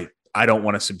 no, I don't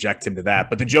want to subject him to that.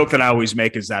 But the joke that I always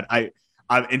make is that I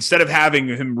instead of having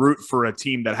him root for a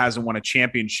team that hasn't won a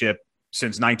championship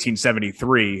since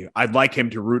 1973, I'd like him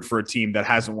to root for a team that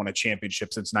hasn't won a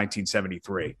championship since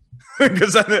 1973.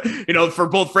 Because, for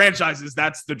both franchises,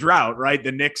 that's the drought, right?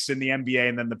 The Knicks in the NBA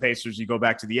and then the Pacers, you go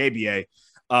back to the ABA.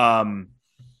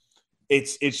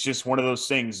 It's just one of those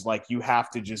things like you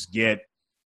have to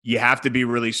be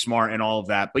really smart and all of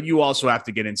that, but you also have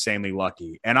to get insanely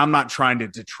lucky. And I'm not trying to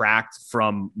detract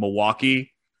from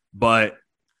Milwaukee, but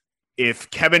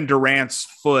if Kevin Durant's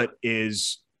foot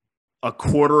is a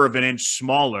quarter of an inch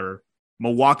smaller,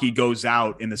 Milwaukee goes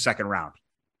out in the second round.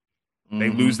 They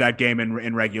lose that game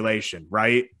in regulation,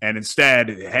 right? And instead,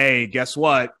 hey, guess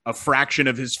what? A fraction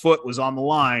of his foot was on the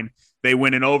line. They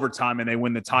win in overtime and they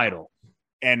win the title.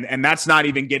 And that's not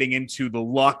even getting into the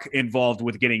luck involved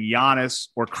with getting Giannis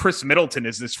or Chris Middleton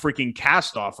is this freaking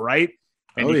cast off, right?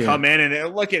 And come in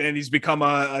and look at it, and he's become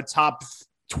a top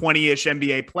 20-ish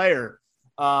NBA player.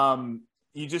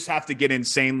 You just have to get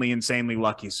insanely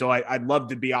lucky. So I'd love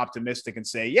to be optimistic and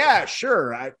say, yeah,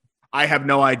 sure. I have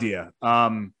no idea.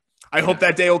 I hope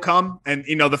that day will come. And,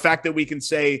 the fact that we can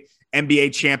say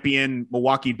NBA champion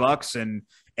Milwaukee Bucks and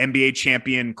NBA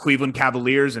champion Cleveland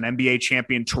Cavaliers and NBA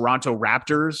champion Toronto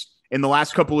Raptors in the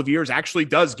last couple of years actually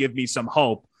does give me some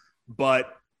hope.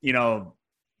 But,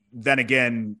 then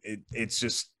again,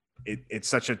 it's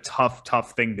such a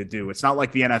tough thing to do. It's not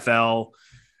like the NFL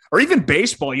or even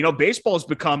baseball. Baseball has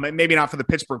become, maybe not for the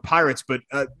Pittsburgh Pirates, but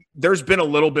there's been a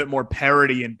little bit more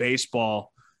parity in baseball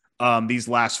these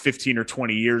last 15 or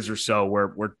 20 years or so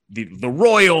where the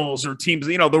Royals or teams,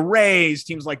 the Rays,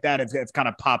 teams like that have kind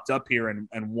of popped up here and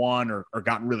won or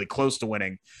gotten really close to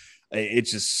winning.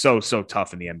 It's just so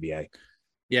tough in the NBA.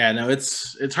 Yeah, no,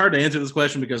 it's hard to answer this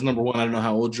question because number one, I don't know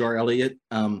how old you are, Elliot.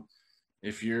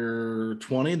 If you're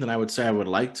 20, then I would say I would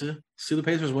like to see the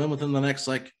Pacers win within the next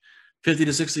 50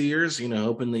 to 60 years,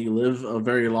 hoping that you live a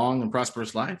very long and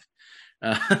prosperous life.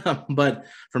 But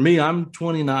for me, I'm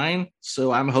 29,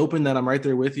 so I'm hoping that I'm right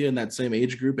there with you in that same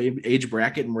age group, age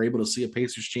bracket, and we're able to see a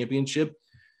Pacers championship.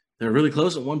 They're really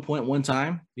close at one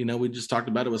time. We just talked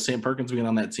about it with Sam Perkins being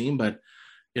on that team, but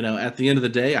at the end of the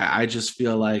day, I just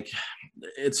feel like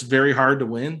it's very hard to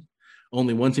win.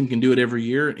 Only one team can do it every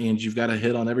year, and you've got to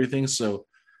hit on everything. So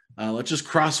let's just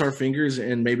cross our fingers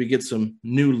and maybe get some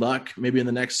new luck, maybe in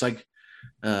the next 5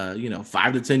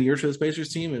 to 10 years for this Pacers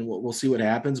team, and we'll see what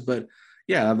happens. But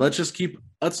yeah, let's just keep.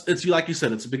 It's like you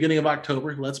said, it's the beginning of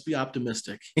October. Let's be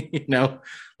optimistic.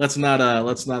 Let's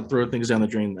not throw things down the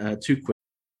drain too quick.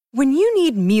 When you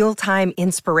need mealtime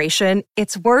inspiration,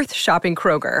 it's worth shopping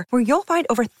Kroger, where you'll find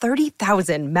over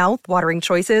 30,000 mouth-watering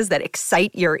choices that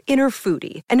excite your inner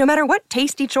foodie. And no matter what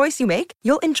tasty choice you make,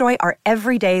 you'll enjoy our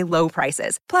everyday low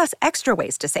prices, plus extra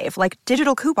ways to save, like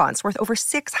digital coupons worth over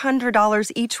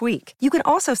 $600 each week. You can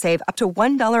also save up to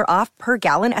 $1 off per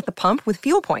gallon at the pump with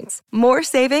fuel points. More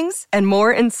savings and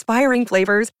more inspiring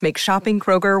flavors make shopping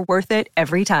Kroger worth it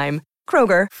every time.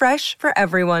 Kroger, fresh for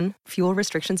everyone. Fuel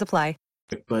restrictions apply.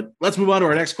 But let's move on to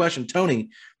our next question. Tony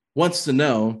wants to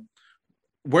know,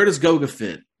 where does Goga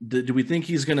fit? Do we think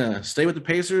he's going to stay with the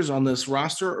Pacers on this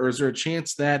roster, or is there a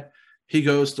chance that he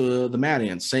goes to the Mad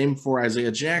Ants? Same for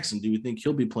Isaiah Jackson. Do you think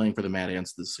he'll be playing for the Mad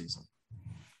Ants this season?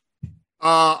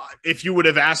 If you would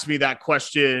have asked me that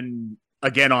question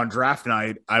again on draft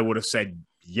night, I would have said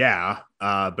yeah.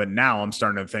 But now I'm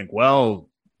starting to think, well,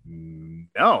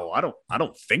 no, I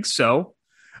don't think so.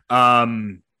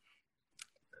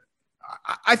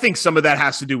 I think some of that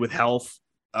has to do with health,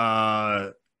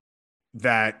 that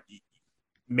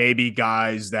maybe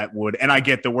guys that would, and I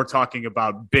get that we're talking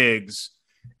about bigs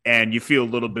and you feel a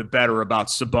little bit better about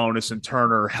Sabonis and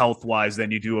Turner health-wise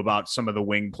than you do about some of the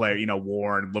wing player,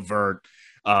 Warren, LeVert,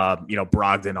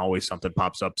 Brogdon, always something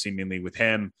pops up seemingly with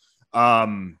him.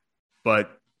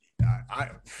 But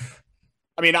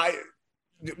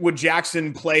would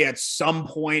Jackson play at some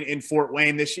point in Fort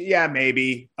Wayne this year? Yeah,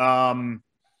 maybe.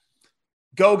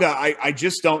 Goga, I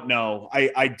just don't know.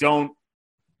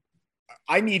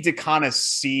 I need to kind of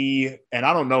see, and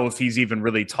I don't know if he's even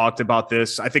really talked about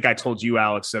this. I think I told you,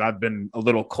 Alex, that I've been a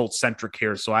little Colts-centric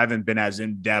here, so I haven't been as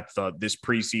in-depth this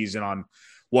preseason on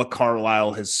what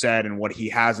Carlisle has said and what he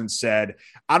hasn't said.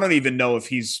 I don't even know if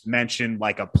he's mentioned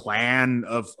like a plan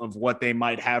of what they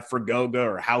might have for Goga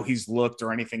or how he's looked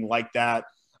or anything like that.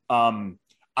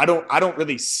 I don't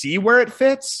really see where it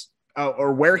fits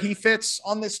or where he fits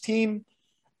on this team.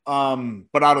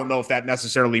 But I don't know if that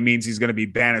necessarily means he's going to be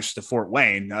banished to Fort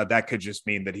Wayne. That could just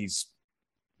mean that he's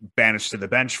banished to the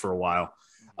bench for a while.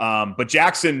 But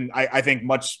Jackson, I think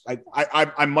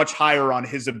I'm much higher on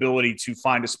his ability to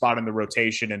find a spot in the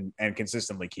rotation and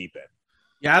consistently keep it.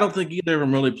 Yeah, I don't think either of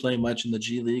them really play much in the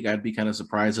G League. I'd be kind of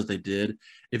surprised if they did.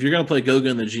 If you're going to play Goga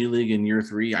in the G League in year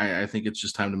 3, I think it's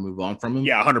just time to move on from him.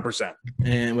 Yeah, 100%.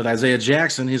 And with Isaiah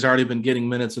Jackson, he's already been getting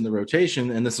minutes in the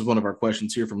rotation. And this is one of our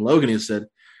questions here from Logan. He said,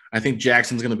 I think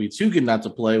Jackson's going to be too good not to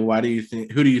play. Who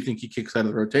do you think he kicks out of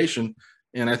the rotation?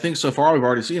 And I think so far we've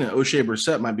already seen it. O'Shea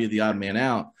Brissett might be the odd man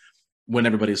out when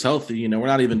everybody's healthy. We're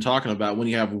not even talking about when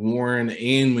you have Warren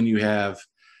and when you have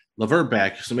LeVert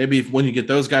back. So maybe when you get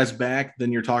those guys back,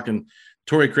 then you're talking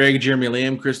Torrey Craig, Jeremy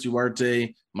Lamb, Chris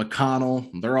Duarte, McConnell.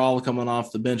 They're all coming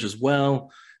off the bench as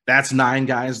well. That's 9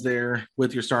 guys there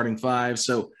with your starting 5.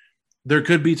 So there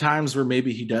could be times where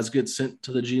maybe he does get sent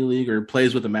to the G League or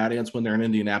plays with the Mad Ants when they're in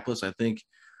Indianapolis. I think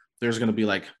there's going to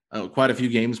be quite a few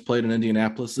games played in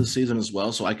Indianapolis this season as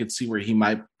well. So I could see where he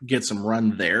might get some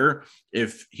run there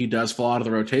if he does fall out of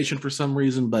the rotation for some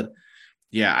reason. But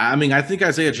yeah, I think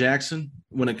Isaiah Jackson,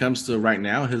 when it comes to right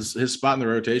now, his spot in the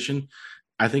rotation,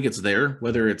 I think it's there.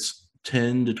 Whether it's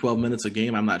 10 to 12 minutes a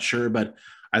game, I'm not sure, but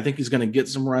I think he's going to get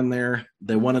some run there.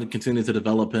 They want to continue to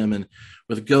develop him. And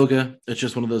with Goga, it's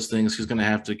just one of those things. He's going to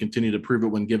have to continue to prove it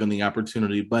when given the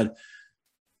opportunity. But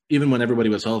even when everybody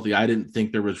was healthy, I didn't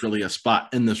think there was really a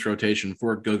spot in this rotation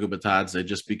for Goga Bitadze,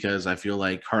 just because I feel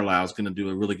like Carlisle is going to do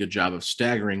a really good job of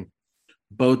staggering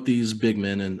both these big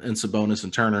men and Sabonis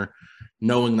and Turner,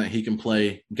 knowing that he can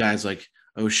play guys like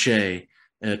O'Shea,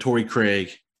 Torrey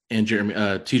Craig, and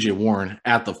TJ Warren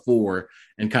at the 4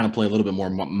 and kind of play a little bit more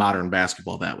modern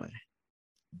basketball that way.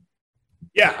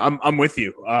 Yeah, I'm with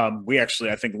you. We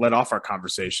actually, I think, led off our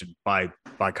conversation by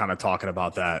kind of talking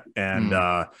about that. And,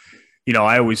 I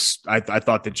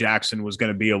thought that Jackson was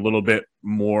going to be a little bit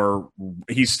more,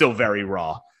 he's still very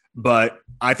raw, but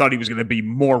I thought he was going to be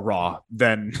more raw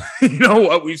than,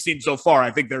 what we've seen so far.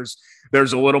 I think there's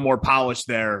a little more polish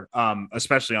there,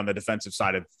 especially on the defensive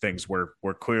side of things where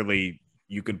clearly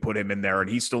you can put him in there and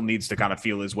he still needs to kind of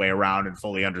feel his way around and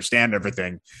fully understand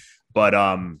everything. But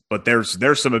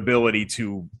there's some ability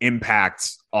to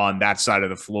impact on that side of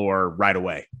the floor right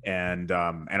away. And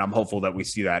I'm hopeful that we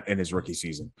see that in his rookie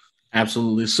season.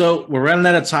 Absolutely. So we're running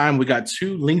out of time. We got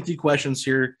 2 lengthy questions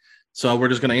here, so we're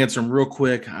just going to answer them real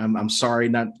quick. I'm sorry,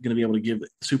 not going to be able to give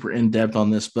super in-depth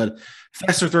on this, but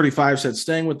Fester35 said,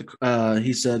 staying with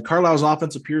he said, Carlisle's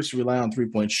offense appears to rely on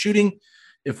 3-point shooting.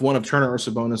 If one of Turner or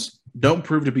Sabonis don't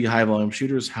prove to be high-volume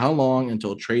shooters, how long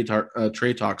until trade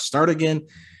talks start again?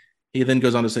 He then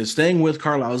goes on to say, staying with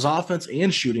Carlisle's offense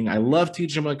and shooting, I love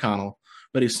TJ McConnell,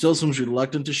 but he still seems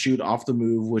reluctant to shoot off the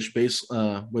move, which basically,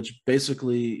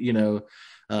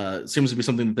 seems to be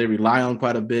something that they rely on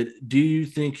quite a bit. Do you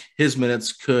think his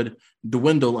minutes could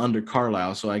dwindle under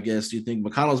Carlisle? So I guess, do you think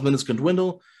McConnell's minutes can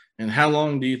dwindle? And how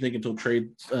long do you think until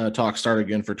trade talks start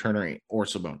again for Turner or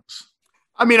Sabonis?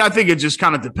 I mean, I think it just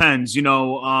kind of depends.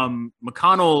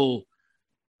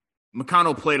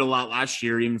 McConnell played a lot last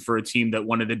year, even for a team that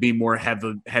wanted to be more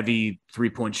heavy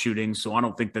 3-point shooting. So I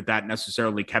don't think that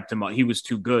necessarily kept him up. He was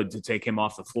too good to take him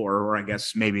off the floor, or I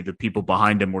guess maybe the people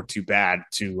behind him were too bad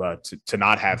to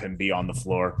not have him be on the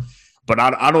floor. But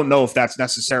I don't know if that's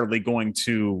necessarily going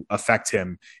to affect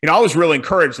him. I was really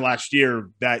encouraged last year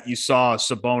that you saw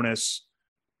Sabonis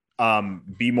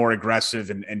be more aggressive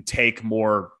and take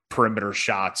more perimeter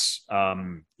shots.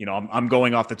 I'm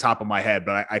going off the top of my head,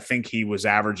 but I think he was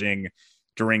averaging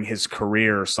during his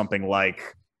career something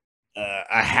like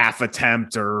a half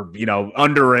attempt or,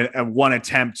 under a one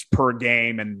attempt per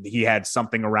game. And he had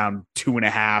something around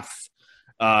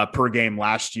 2.5 per game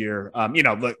last year.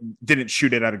 Didn't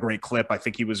shoot it at a great clip. I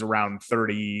think he was around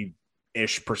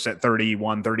 30-ish percent,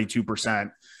 31,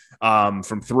 32%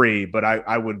 from three. But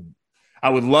I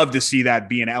would love to see that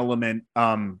be an element,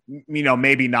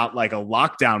 maybe not like a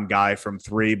lockdown guy from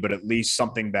three, but at least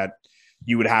something that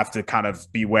you would have to kind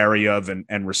of be wary of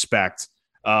and respect.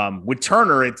 With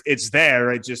Turner, it's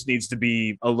there. It just needs to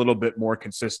be a little bit more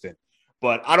consistent.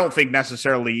 But I don't think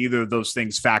necessarily either of those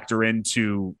things factor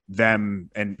into them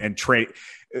and trade.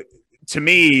 To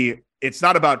me, it's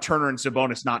not about Turner and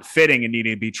Sabonis not fitting and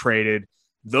needing to be traded.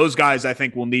 Those guys, I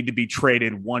think, will need to be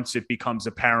traded once it becomes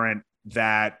apparent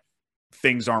that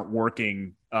things aren't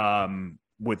working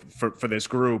for this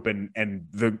group, and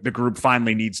the group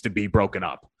finally needs to be broken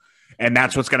up. And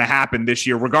that's what's going to happen this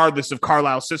year, regardless of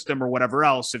Carlisle's system or whatever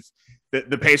else. If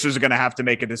the Pacers are going to have to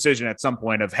make a decision at some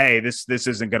point of, hey, this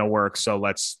isn't going to work, so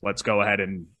let's go ahead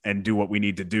and do what we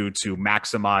need to do to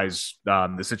maximize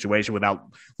the situation without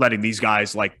letting these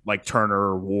guys like Turner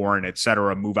or Warren, et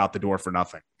cetera, move out the door for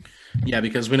nothing. Yeah,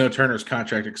 because we know Turner's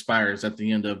contract expires at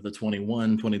the end of the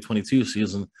 2021-2022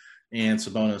 season, and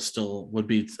Sabonis still would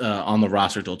be on the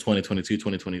roster till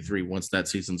 2022-2023 once that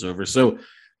season's over. So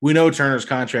we know Turner's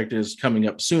contract is coming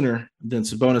up sooner than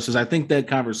Sabonis's. I think that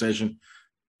conversation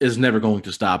is never going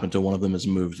to stop until one of them is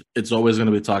moved. It's always going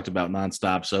to be talked about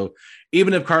nonstop. So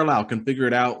even if Carlisle can figure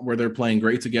it out where they're playing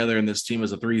great together and this team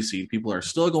is a 3 seed, people are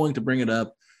still going to bring it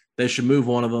up. They should move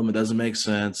one of them. It doesn't make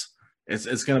sense.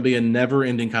 It's going to be a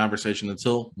never-ending conversation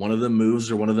until one of them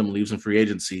moves or one of them leaves in free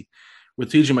agency.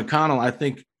 With TJ McConnell, I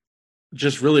think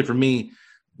just really for me,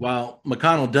 while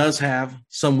McConnell does have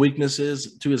some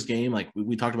weaknesses to his game, like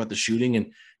we talked about the shooting,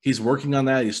 and he's working on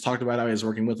that. He's talked about how he's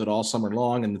working with it all summer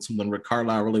long, and it's something Rick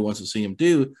Carlisle really wants to see him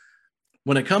do.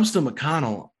 When it comes to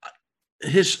McConnell,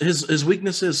 his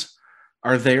weaknesses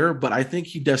are there, but I think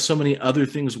he does so many other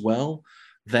things well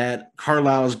that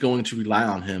Carlisle is going to rely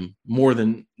on him more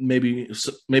than maybe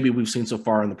we've seen so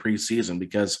far in the preseason,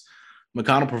 because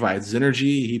McConnell provides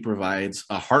energy. He provides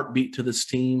a heartbeat to this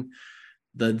team.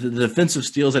 The defensive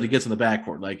steals that he gets in the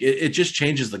backcourt, like it just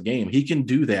changes the game. He can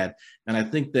do that. And I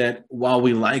think that while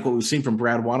we like what we've seen from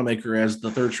Brad Wanamaker as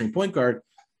the third string point guard,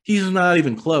 he's not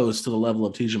even close to the level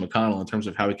of TJ McConnell in terms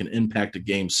of how he can impact a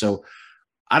game. So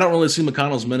I don't really see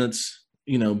McConnell's minutes,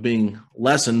 being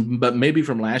lessened, but maybe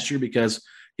from last year, because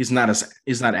he's not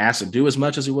asked to do as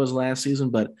much as he was last season.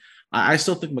 But I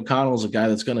still think McConnell is a guy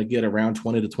that's going to get around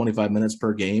 20 to 25 minutes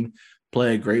per game,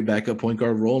 play a great backup point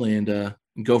guard role, and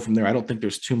go from there. I don't think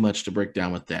there's too much to break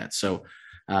down with that. So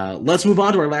let's move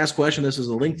on to our last question. This is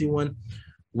a lengthy one.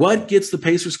 What gets the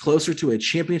Pacers closer to a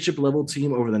championship level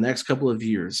team over the next couple of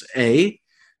years? A,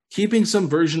 keeping some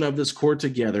version of this core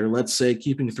together. Let's say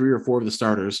keeping 3 or 4 of the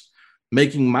starters,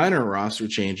 making minor roster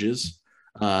changes.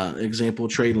 Example,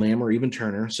 trade Lamb or even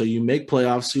Turner. So you make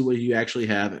playoffs, see what you actually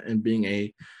have, and being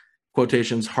a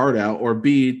quotations hard out. Or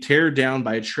B, tear down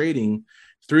by trading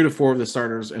 3 to 4 of the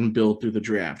starters and build through the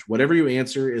draft. Whatever you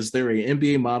answer, is there a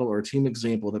NBA model or team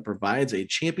example that provides a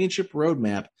championship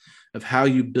roadmap of how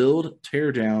you build,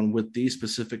 tear down with these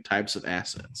specific types of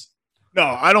assets? No,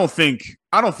 I don't think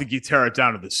you tear it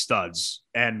down to the studs.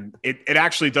 And it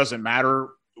actually doesn't matter,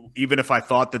 even if I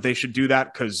thought that they should do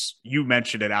that, because you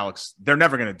mentioned it, Alex. They're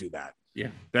never going to do that. Yeah.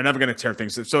 They're never going to tear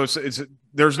things. So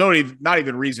there's not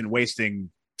even reason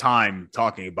wasting time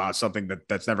talking about something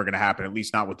that's never going to happen, at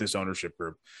least not with this ownership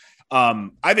group.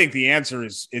 I think the answer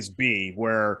is B,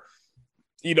 where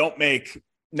you don't make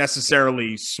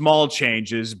necessarily small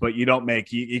changes, but you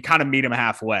kind of meet them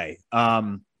halfway.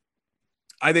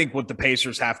 I think what the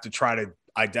Pacers have to try to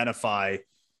identify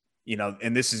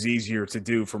and this is easier to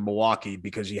do for Milwaukee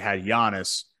because you had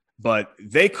Giannis, but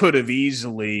they could have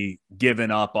easily given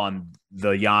up on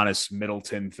the Giannis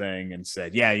Middleton thing and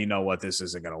said, yeah, you know what, this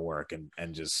isn't going to work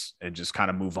and just kind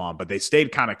of move on. But they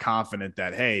stayed kind of confident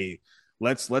that, hey,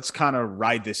 let's kind of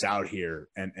ride this out here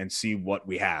and see what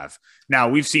we have. Now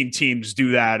we've seen teams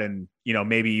do that. And,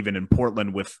 maybe even in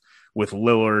Portland with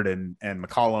Lillard and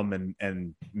McCollum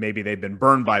and maybe they've been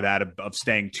burned by that of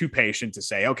staying too patient to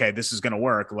say, okay, this is going to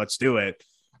work. Let's do it.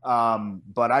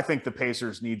 But I think the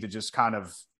Pacers need to just kind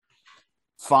of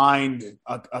find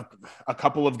a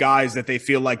couple of guys that they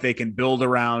feel like they can build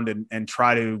around and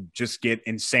try to just get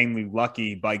insanely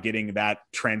lucky by getting that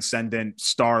transcendent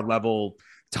star level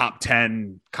top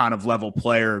 10 kind of level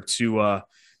player to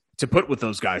put with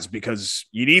those guys, because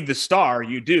you need the star,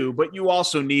 you do, but you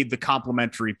also need the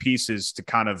complementary pieces to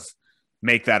kind of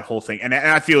make that whole thing. And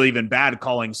I feel even bad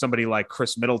calling somebody like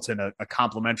Chris Middleton a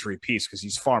complementary piece because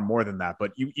he's far more than that.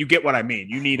 But you get what I mean.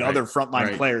 You need other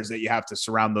frontline players that you have to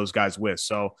surround those guys with.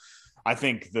 So I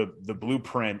think the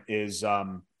blueprint is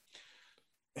I'm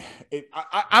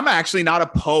actually not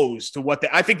opposed to what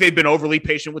I think they've been overly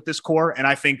patient with this core. And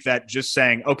I think that just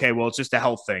saying, okay, well, it's just a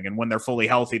health thing. And when they're fully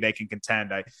healthy, they can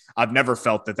contend. I've never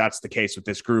felt that that's the case with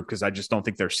this group because I just don't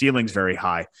think their ceiling's very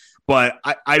high. But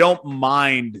I don't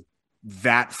mind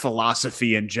that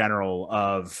philosophy in general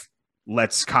of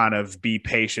let's kind of be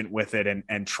patient with it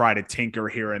and try to tinker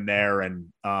here and there.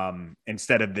 And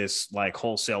instead of this like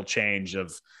wholesale change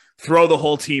of throw the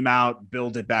whole team out,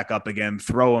 build it back up again,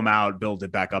 throw them out, build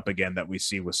it back up again that we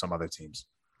see with some other teams.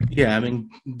 Yeah, I mean,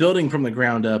 building from the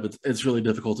ground up, it's really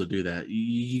difficult to do that.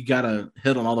 You got to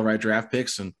hit on all the right draft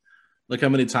picks. And look how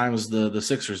many times the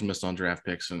Sixers missed on draft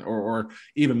picks, or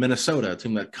even Minnesota, a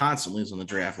team that constantly is in the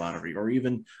draft lottery, or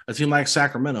even a team like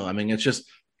Sacramento. I mean, it's just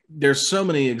there's so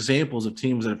many examples of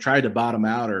teams that have tried to bottom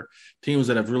out, or teams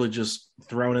that have really just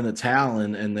thrown in the towel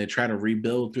and they try to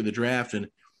rebuild through the draft. And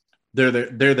there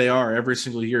they are every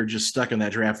single year, just stuck in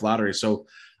that draft lottery. So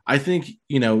I think,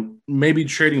 maybe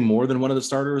trading more than one of the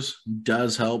starters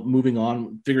does help. Moving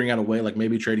on, figuring out a way, like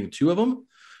maybe trading two of them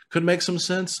could make some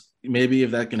sense. Maybe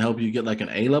if that can help you get like an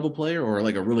A-level player or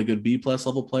like a really good B-plus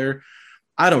level player.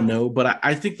 I don't know, but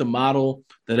I think the model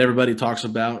that everybody talks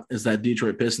about is that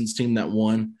Detroit Pistons team that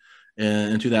won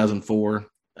in 2004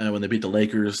 when they beat the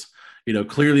Lakers.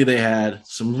 Clearly they had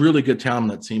some really good talent on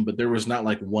that team, but there was not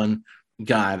like one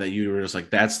guy that you were just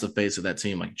like, that's the face of that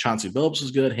team. Like Chauncey Billups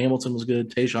was good, Hamilton was good,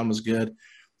 Tayshaun was good,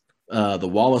 the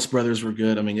Wallace brothers were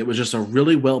good. I mean, it was just a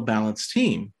really well-balanced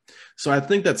team. So I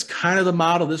think that's kind of the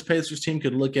model this Pacers team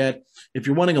could look at. If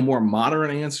you're wanting a more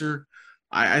modern answer,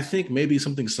 I think maybe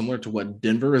something similar to what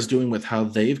Denver is doing with how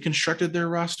they've constructed their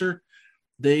roster.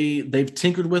 They've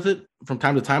tinkered with it from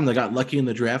time to time. They got lucky in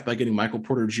the draft by getting Michael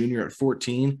Porter Jr. at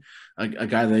 14, a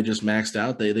guy that they just maxed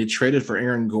out. They traded for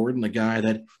Aaron Gordon, a guy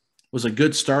that was a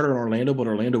good starter in Orlando, but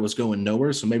Orlando was going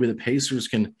nowhere. So maybe the Pacers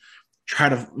can try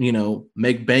to,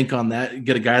 make bank on that,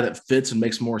 get a guy that fits and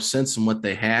makes more sense than what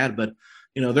they had. But,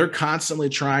 they're constantly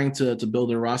trying to build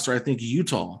their roster. I think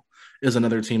Utah is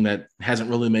another team that hasn't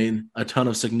really made a ton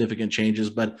of significant changes,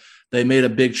 but they made a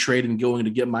big trade in going to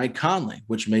get Mike Conley,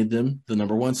 which made them the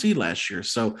number 1 seed last year.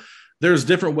 So there's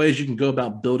different ways you can go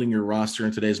about building your roster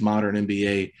in today's modern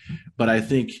NBA. But I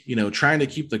think, trying to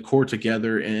keep the core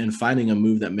together and finding a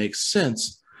move that makes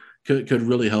sense could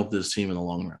really help this team in the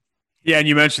long run. Yeah, and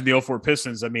you mentioned the 04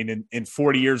 Pistons. I mean, in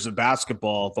 40 years of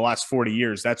basketball, the last 40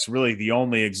 years, that's really the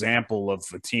only example of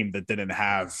a team that didn't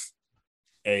have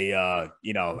a,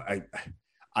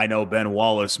 I know Ben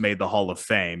Wallace made the Hall of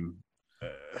Fame.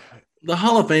 The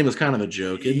Hall of Fame is kind of a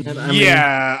joke, isn't it?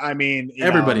 I mean,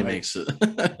 everybody makes it.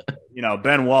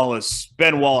 Ben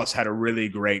Wallace had a really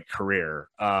great career.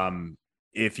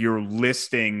 If you're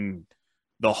listing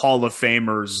the Hall of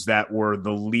Famers that were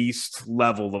the least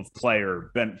level of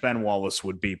player, Ben Wallace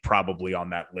would be probably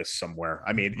on that list somewhere.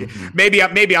 I mean, maybe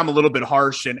I'm a little bit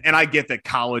harsh, and I get that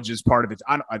college is part of it.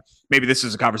 Maybe this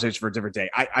is a conversation for a different day.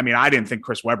 I mean, I didn't think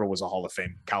Chris Webber was a Hall of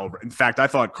Fame caliber. In fact, I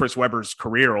thought Chris Webber's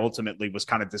career ultimately was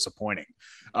kind of disappointing,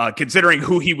 considering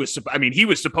who he was. I mean, he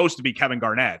was supposed to be Kevin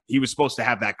Garnett. He was supposed to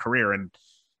have that career, and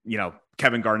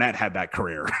Kevin Garnett had that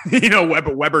career.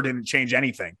 Webber didn't change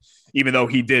anything, even though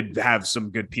he did have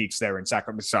some good peaks there in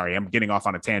Sacramento. Sorry, I'm getting off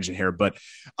on a tangent here, but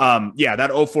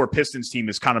that 04 Pistons team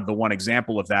is kind of the one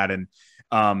example of that. And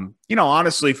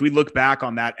honestly, if we look back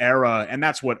on that era, and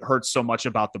that's what hurts so much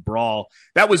about the brawl,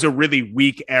 that was a really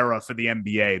weak era for the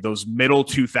NBA, those middle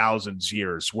 2000s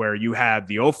years where you had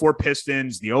the 04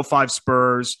 Pistons, the 05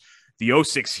 Spurs, the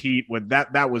 06 Heat.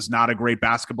 That was not a great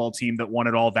basketball team that won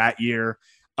it all that year.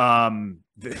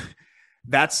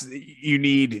 that's you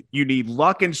need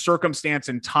luck and circumstance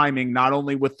and timing, not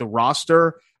only with the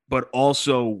roster, but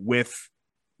also with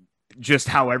just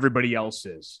how everybody else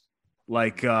is.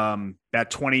 Like that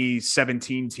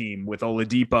 2017 team with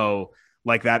Oladipo,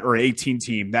 like that, or 18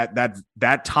 team,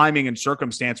 that timing and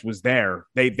circumstance was there.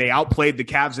 They outplayed the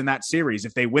Cavs in that series.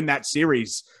 If they win that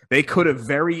series, they could have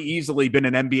very easily been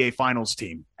an NBA Finals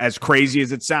team, as crazy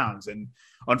as it sounds. And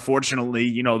unfortunately,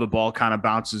 you know, the ball kind of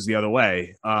bounces the other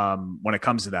way when it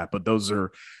comes to that. But those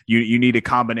are you need a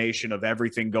combination of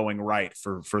everything going right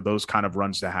for those kind of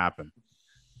runs to happen.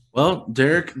 Well,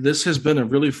 Derek, this has been a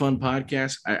really fun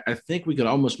podcast. I think we could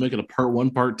almost make it a part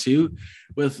 1, part 2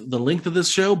 with the length of this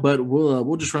show, but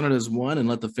we'll just run it as one and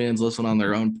let the fans listen on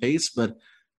their own pace. But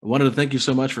I wanted to thank you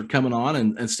so much for coming on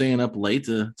and staying up late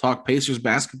to talk Pacers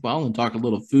basketball and talk a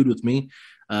little food with me.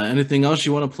 Anything else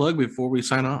you want to plug before we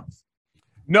sign off?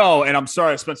 No, and I'm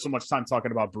sorry I spent so much time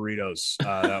talking about burritos.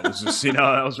 That was just,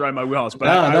 that was right in my wheelhouse. But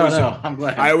I'm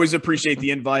glad. I always appreciate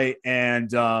the invite,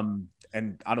 and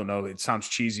I don't know, it sounds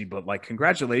cheesy, but like,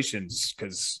 congratulations,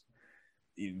 because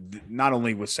not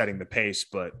only with setting the pace,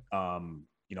 but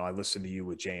I listened to you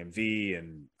with JMV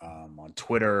and on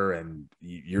Twitter, and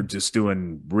you're just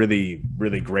doing really,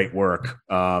 really great work.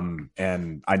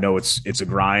 And I know it's a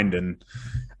grind, and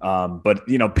but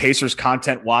Pacers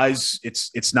content wise,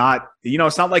 it's not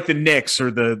like the Knicks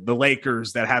or the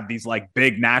Lakers that have these like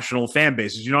big national fan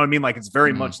bases. You know what I mean? Like, it's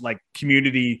very much like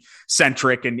community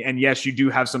centric. And yes, you do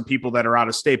have some people that are out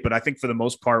of state, but I think for the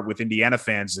most part with Indiana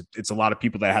fans, it's a lot of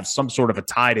people that have some sort of a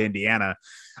tie to Indiana.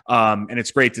 And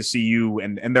it's great to see you.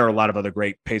 And there are a lot of other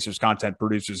great Pacers content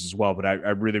producers as well, but I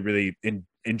really, really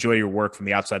enjoy your work from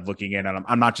the outside looking in. And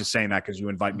I'm not just saying that because you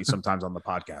invite me sometimes on the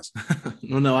podcast.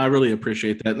 No, I really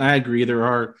appreciate that. And I agree.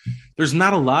 There's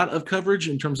not a lot of coverage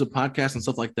in terms of podcasts and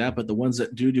stuff like that, but the ones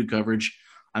that do coverage,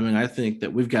 I mean, I think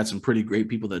that we've got some pretty great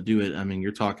people that do it. I mean,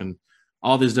 you're talking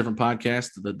all these different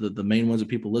podcasts, the main ones that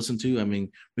people listen to. I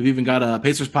mean, we've even got a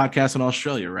Pacers podcast in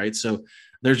Australia, right? So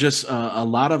there's just a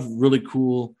lot of really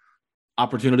cool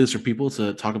opportunities for people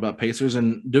to talk about Pacers,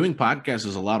 and doing podcasts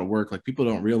is a lot of work. Like, people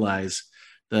don't realize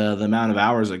the amount of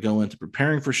hours that go into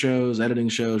preparing for shows, editing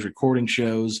shows, recording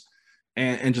shows,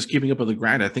 and just keeping up with the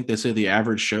grind. I think they say the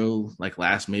average show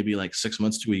lasts maybe 6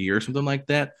 months to a year, something like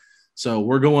that. So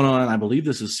we're going on, I believe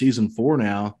this is season 4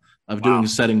 now of doing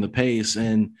Setting the Pace.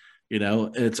 And,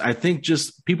 I think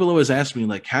just people always ask me,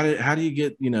 how do you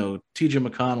get, TJ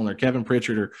McConnell or Kevin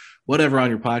Pritchard or whatever on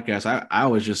your podcast? I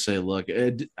always just say, look,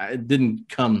 it didn't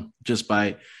come just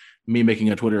by me making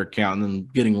a Twitter account and then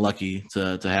getting lucky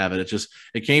to have it.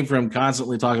 It came from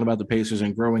constantly talking about the Pacers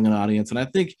and growing an audience. And I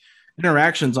think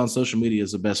interactions on social media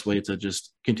is the best way to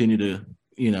just continue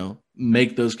to,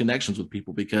 make those connections with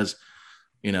people, because,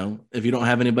 if you don't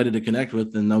have anybody to connect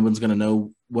with, then no one's going to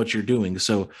know what you're doing.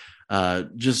 So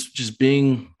just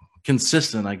being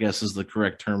consistent, I guess, is the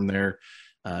correct term there.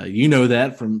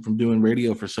 That from doing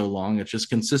radio for so long, it's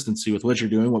just consistency with what you're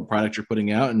doing, what product you're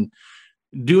putting out, and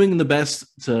doing the best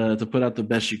to put out the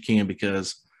best you can,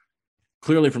 because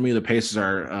clearly for me, the Pacers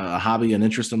are a hobby and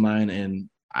interest of mine, and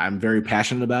I'm very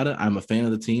passionate about it. I'm a fan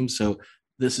of the team. So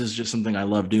this is just something I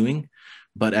love doing.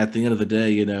 But at the end of the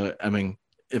day, I mean,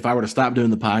 if I were to stop doing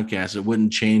the podcast, it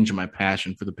wouldn't change my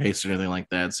passion for the Pacers or anything like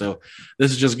that. So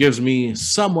this just gives me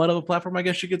somewhat of a platform, I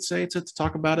guess you could say, to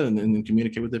talk about it and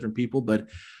communicate with different people. But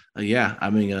I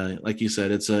mean, like you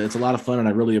said, it's a lot of fun, and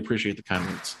I really appreciate the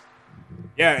comments.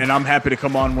 Yeah, and I'm happy to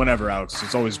come on whenever, Alex.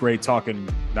 It's always great talking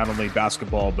not only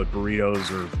basketball, but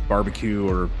burritos or barbecue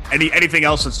or anything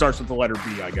else that starts with the letter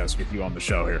B, I guess, with you on the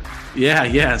show here.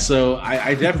 Yeah. So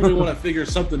I definitely want to figure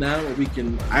something out where we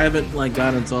can – I haven't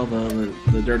gotten into all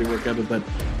the dirty work of it, but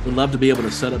we'd love to be able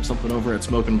to set up something over at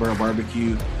Smoke and Burrow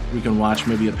Barbecue. We can watch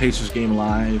maybe a Pacers game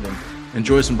live and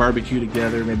enjoy some barbecue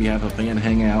together, maybe have a fan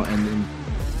hangout, and then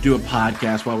do a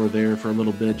podcast while we're there for a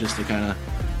little bit, just to kind of –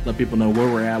 let people know where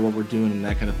we're at, what we're doing, and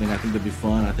that kind of thing. I think that'd be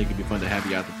fun. I think it'd be fun to have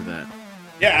you out there for that.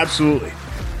 Yeah, absolutely.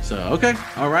 So, okay.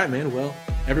 All right, man. Well,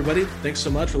 everybody, thanks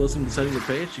so much for listening to Setting the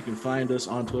Pace. You can find us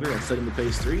on Twitter at Setting the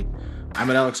Pace 3.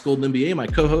 I'm at Alex Golden NBA. My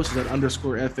co-host is at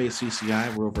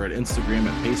 _FACCI. We're over at Instagram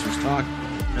at Pacers Talk,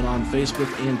 and on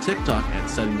Facebook and TikTok at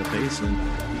Setting the Pace. And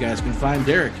you guys can find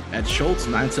Derek at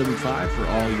Schultz975 for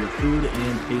all your food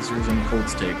and Pacers and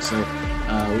Colts takes. So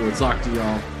we will talk to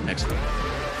y'all next week.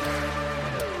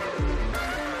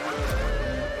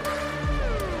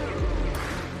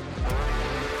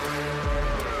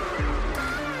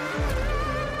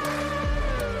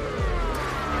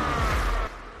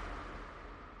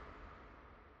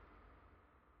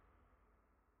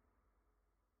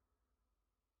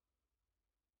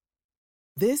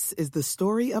 This is the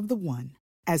story of the one.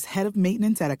 As head of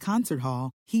maintenance at a concert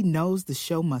hall, he knows the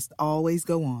show must always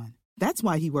go on. That's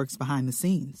why he works behind the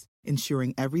scenes,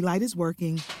 ensuring every light is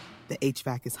working, the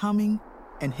HVAC is humming,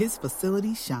 and his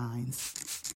facility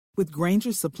shines. With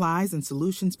Grainger's supplies and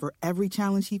solutions for every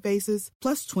challenge he faces,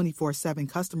 plus 24/7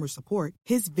 customer support,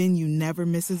 his venue never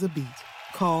misses a beat.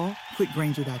 Call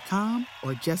quickgrainger.com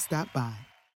or just stop by.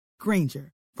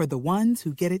 Grainger, for the ones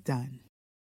who get it done.